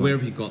 I'm Where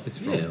like, have you got this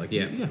from? yeah, like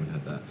you haven't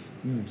had that.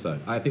 So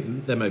I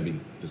think they maybe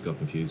just got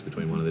confused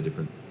between one of the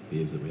different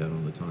beers that we have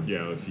on the time.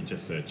 Yeah, if you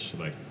just search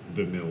like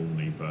the Mill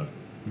Nipa.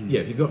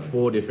 Yeah, if you've got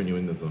 4 different New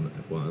Englands on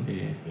at once,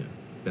 Yeah.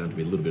 bound to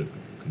be a little bit of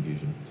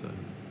confusion. So.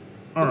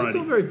 All But it's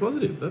all right. very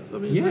positive. That's, Yeah,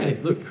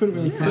 mate, look, we couldn't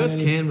really find first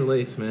any can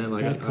release, man.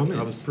 Like bad I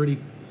comments. was pretty.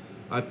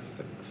 I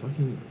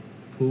fucking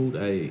pulled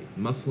a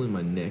muscle in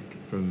my neck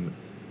from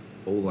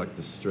all like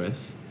the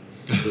stress,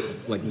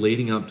 like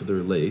leading up to the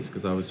release,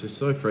 because I was just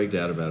so freaked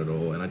out about it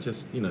all. And I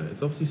just,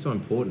 it's obviously so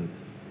important.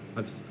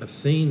 I've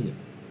seen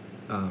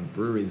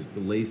breweries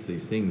release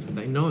these things.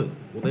 They know,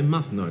 well, they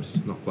must know it's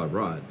just not quite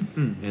right.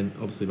 And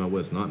obviously, my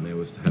worst nightmare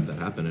was to have that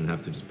happen and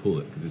have to just pull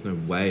it, because there's no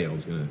way I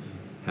was going to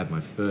have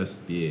my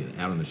first beer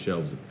out on the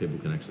shelves that people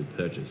can actually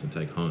purchase and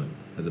take home,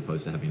 as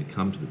opposed to having to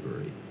come to the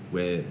brewery,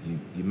 where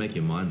you make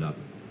your mind up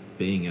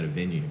being at a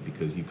venue,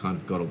 because you kind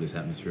of got all this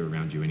atmosphere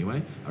around you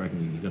anyway. I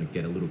reckon you're going to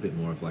get a little bit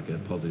more of like a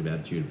positive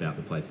attitude about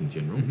the place in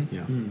general,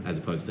 Yeah. as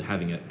opposed to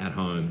having it at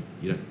home.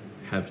 You don't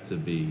have to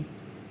be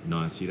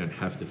nice. You don't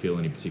have to feel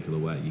any particular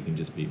way. You can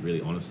just be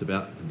really honest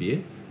about the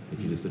beer if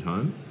you're just at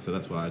home. So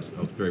that's why I was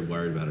very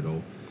worried about it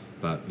all.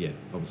 But yeah,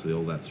 obviously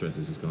all that stress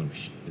has just gone.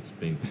 It's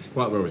been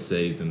quite well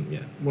received, and yeah.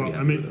 Well, pretty I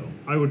happy with it mean,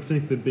 all. I would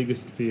think the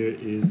biggest fear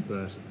is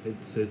that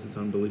it says it's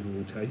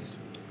unbelievable taste.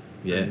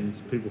 Yeah.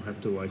 And people have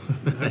to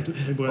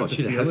people Oh have shit!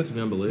 to It feel has it. to be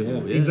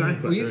unbelievable. Yeah, Yeah,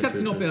 exactly. Well, you just have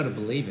to not be able to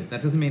believe it.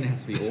 That doesn't mean it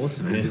has to be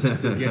awesome. You just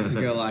have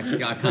to go like,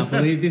 I can't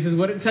believe this is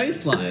what it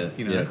tastes like. Yeah.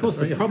 You know, Yeah. Of course,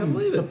 That's the right, I can't problem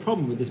believe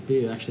it. with this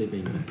beer actually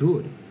being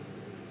good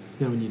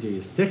is now when you do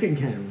your second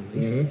can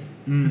release,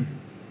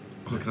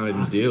 I can't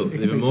even deal.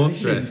 It's even more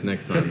stress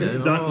next time,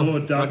 man. Dark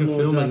Lord, Dark I can Lord,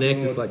 feel my Dark neck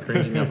Lord. just like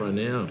cringing up right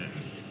now.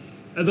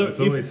 Although It's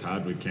if- always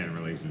hard with can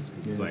releases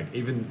because it's Yeah. like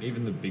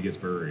even the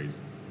biggest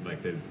breweries, like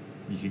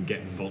you can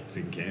get faults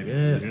in can.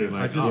 Yeah. Just be Yeah.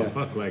 like, I just-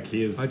 fuck, like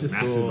here's I just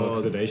massive saw-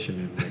 oxidation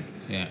in like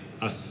yeah.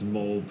 a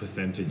small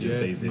percentage Yeah,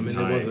 of these I mean, there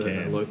entire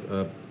was cans.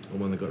 a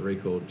one that got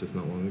recalled just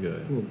not long ago.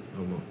 Ooh.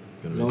 I'm not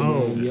the going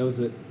old to man yells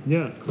at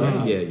yeah,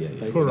 Cloud. yeah.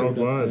 They Poor screwed old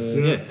up wives, the-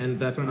 yeah. Yeah, and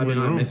that's, Something I mean,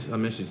 went wrong.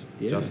 I messaged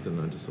Yeah. Justin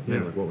and I just, man,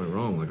 Yeah. like, what went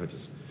wrong? Like, I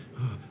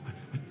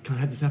can't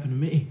have this happen to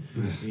me.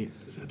 Yeah,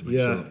 just had to make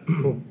yeah.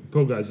 sure.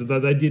 Poor guys. Though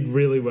they did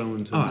really well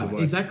in terms of Oh,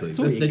 like, exactly. It's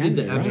all They you did can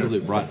the do, right?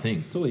 absolute right thing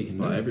That's all you can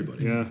by do.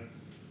 everybody. Yeah,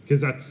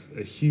 because that's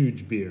a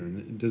huge beer and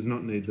it does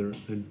not need a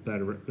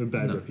bad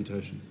No.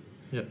 reputation.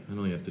 Yeah, and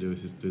all you have to do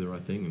is just do the right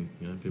thing,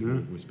 and people Yeah.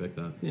 respect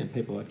that. Yeah,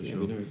 people like sure.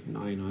 we know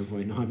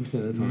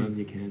 99.9% of the time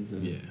your cans are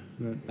Yeah.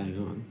 bang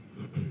on.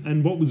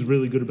 And what was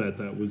really good about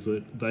that was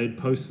that they had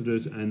posted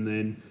it, and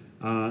then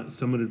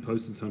someone had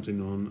posted something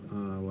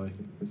on like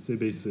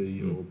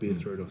CBC or Beer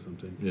Thread or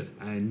something, Yeah.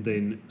 and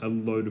then a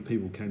load of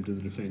people came to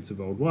the defence of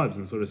Old Wives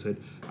and sort of said,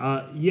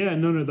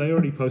 no, they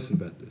already posted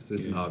about this.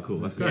 This is Oh, cool.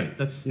 That's great.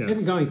 That's Yeah.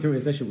 Even going through,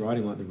 it's actually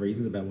writing like the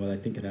reasons about why they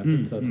think it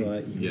happened. So it's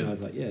like you can Yeah.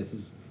 realize like,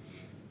 it's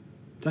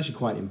actually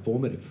quite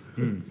informative.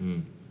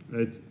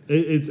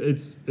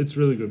 It's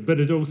really good,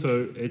 but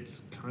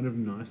it's kind of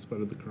nice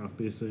part of the craft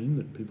beer scene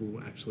that people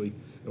actually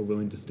are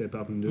willing to step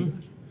up and do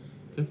that.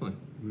 definitely.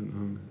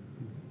 And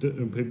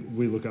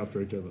we look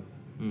after each other,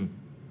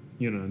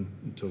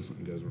 until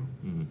something goes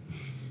wrong.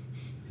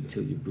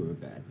 Until you brew a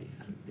bad beer.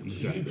 Then we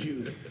hate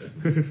you.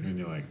 and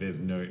you're like, there's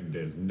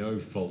no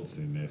faults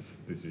in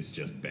this. This is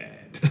just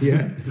bad.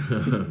 Yeah.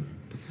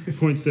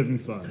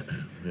 0.75.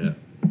 Yeah.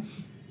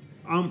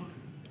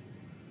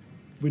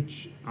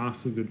 Which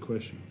asks a good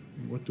question.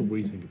 What do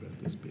we think about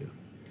this beer?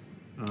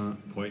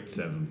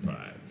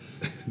 0.75.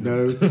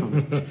 No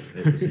comment.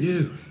 It was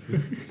you.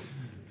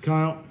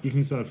 Kyle, you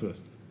can start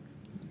first.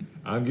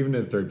 I'm giving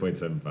it a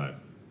 3.75.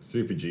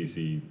 Super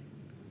juicy,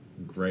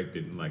 great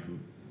bit, like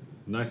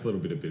nice little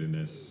bit of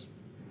bitterness.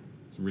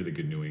 It's really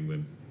good New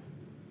England.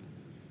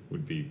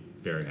 Would be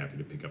very happy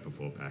to pick up a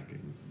 4-pack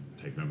and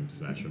take home and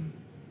smash them.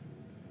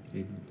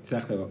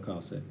 Exactly what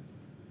Kyle said.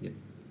 Yep.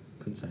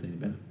 Couldn't say it any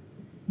better.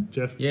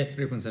 Jeff? Yeah,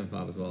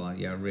 3.75 as well. I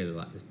really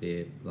like this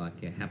beer.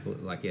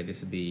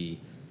 This would be,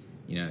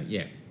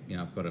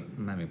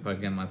 I'm having a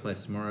poker game at my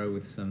place tomorrow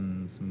with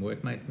some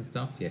workmates and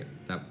stuff. Yeah,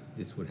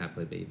 this would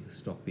happily be the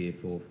stock beer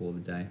for the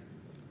day.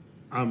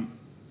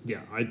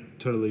 Yeah, I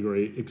totally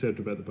agree, except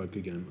about the poker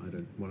game. I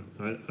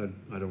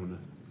don't want to.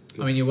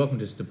 I mean, you're welcome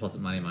to just deposit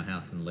money in my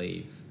house and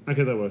leave.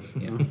 Okay, that works.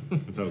 Yeah.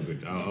 It's all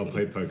good. I'll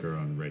play poker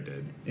on Red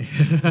Dead.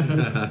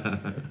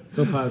 It's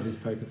all part of his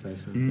poker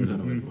face. Huh? I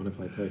don't want to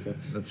play poker.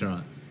 That's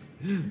right.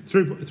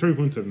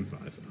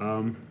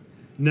 3.75.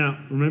 Now,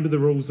 remember the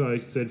rules I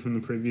said from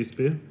the previous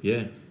beer?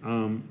 Yeah.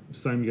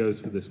 Same goes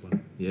for this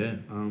one. Yeah.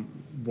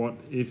 What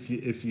if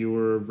you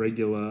were a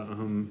regular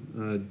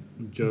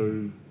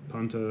Joe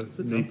Punter, a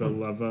tough Nipa one.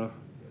 lover,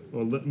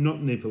 or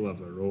not Nipa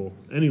lover, or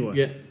anyway?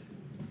 Yeah.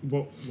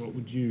 What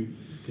would you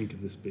think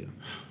of this beer?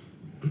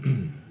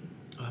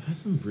 I've had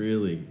some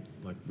really.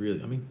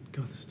 I mean,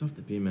 God, the stuff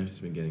that Beer Mash has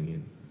been getting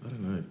in. I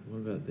don't know. What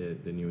about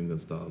their New England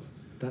styles?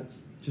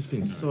 That's Just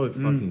been so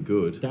fucking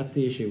good. that's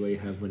the issue we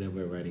have whenever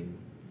we're rating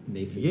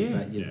Neefers. Yeah. Is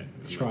that you Yeah.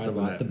 try Some of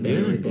like the that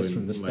best of the New best from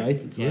England, the like-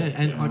 states. It's Yeah, like,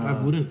 and like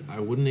I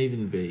wouldn't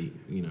even be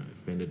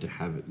offended to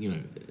have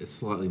it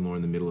slightly more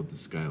in the middle of the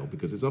scale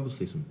because there's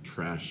obviously some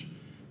trash,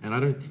 and I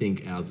don't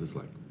think ours is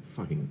like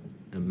fucking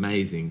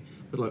amazing,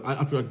 but like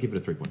I'd give it a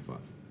 3.5.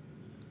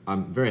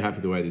 I'm very happy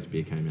the way this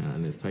beer came out,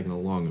 and it's taken a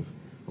long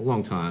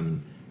time.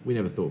 And we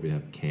never thought we'd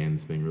have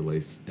cans being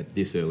released at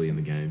this early in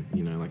the game.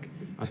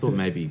 I thought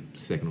maybe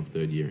second or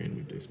third year in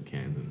we'd do some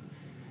cans, and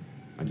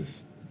I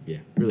just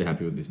really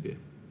happy with this beer.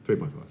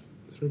 3.5.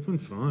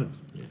 3.5.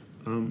 Yeah.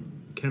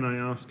 Can I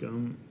ask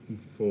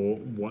for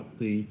what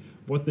the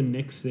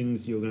next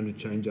things you're going to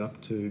change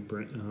up to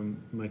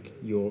make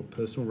your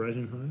personal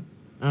rating higher?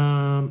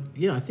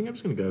 I think I'm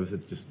just going to go with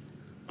it. Just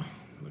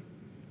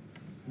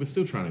we're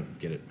still trying to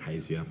get it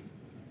hazier.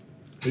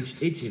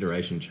 Each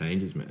iteration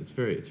changes, man. It's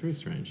very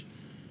strange.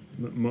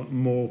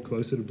 More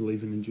closer to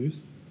believing in juice?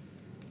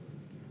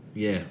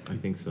 Yeah, I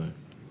think so.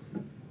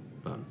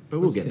 But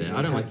we'll What's get the- there.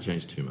 I don't like to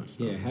change too much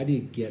stuff. yeah. How do you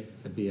get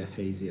a beer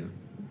hazier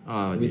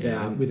Oh,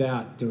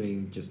 without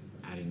doing just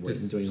adding wheat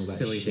Just and doing all that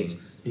silly shit?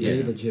 things. How do you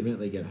Yeah.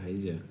 legitimately get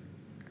hazier?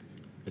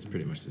 It's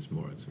pretty much just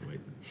more oats and weight.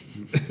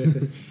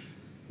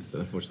 But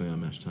unfortunately, our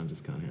mash tun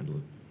just can't handle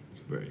it.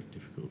 It's very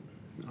difficult.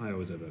 I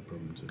always have that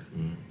problem too.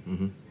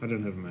 Mm-hmm. I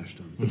don't have a mash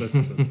tun, but that's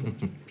the same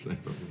problem. Same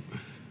problem.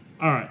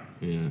 All right.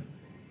 Yeah.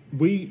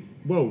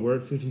 We're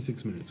at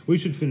 56 minutes. We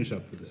should finish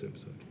up for this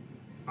episode.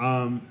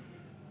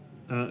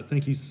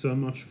 Thank you so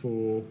much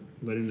for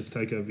letting us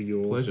take over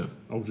your Pleasure.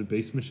 Altered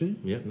Beast machine.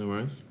 Yeah, no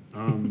worries.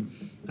 And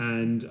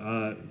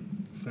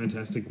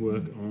fantastic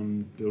work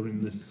on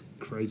building this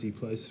crazy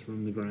place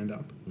from the ground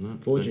up. No,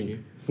 Forging. thank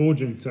you.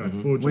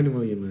 Forging. When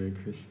will you learn,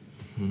 Chris?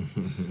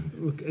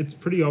 Look, it's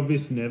pretty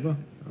obvious never.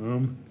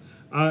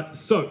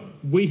 So,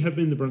 we have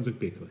been the Brunswick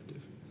Beer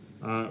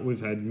Collective.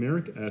 We've had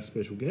Merrick, our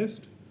special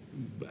guest,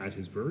 at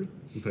his brewery.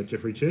 We've had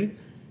Jeffrey Chee.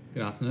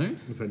 Good afternoon.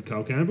 We've had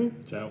Carl Campbell.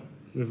 Ciao.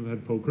 We've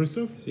had Paul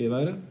Christoph. See you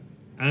later.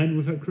 And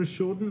we've had Chris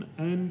Shorten.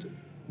 And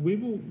we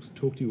will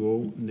talk to you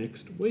all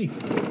next week.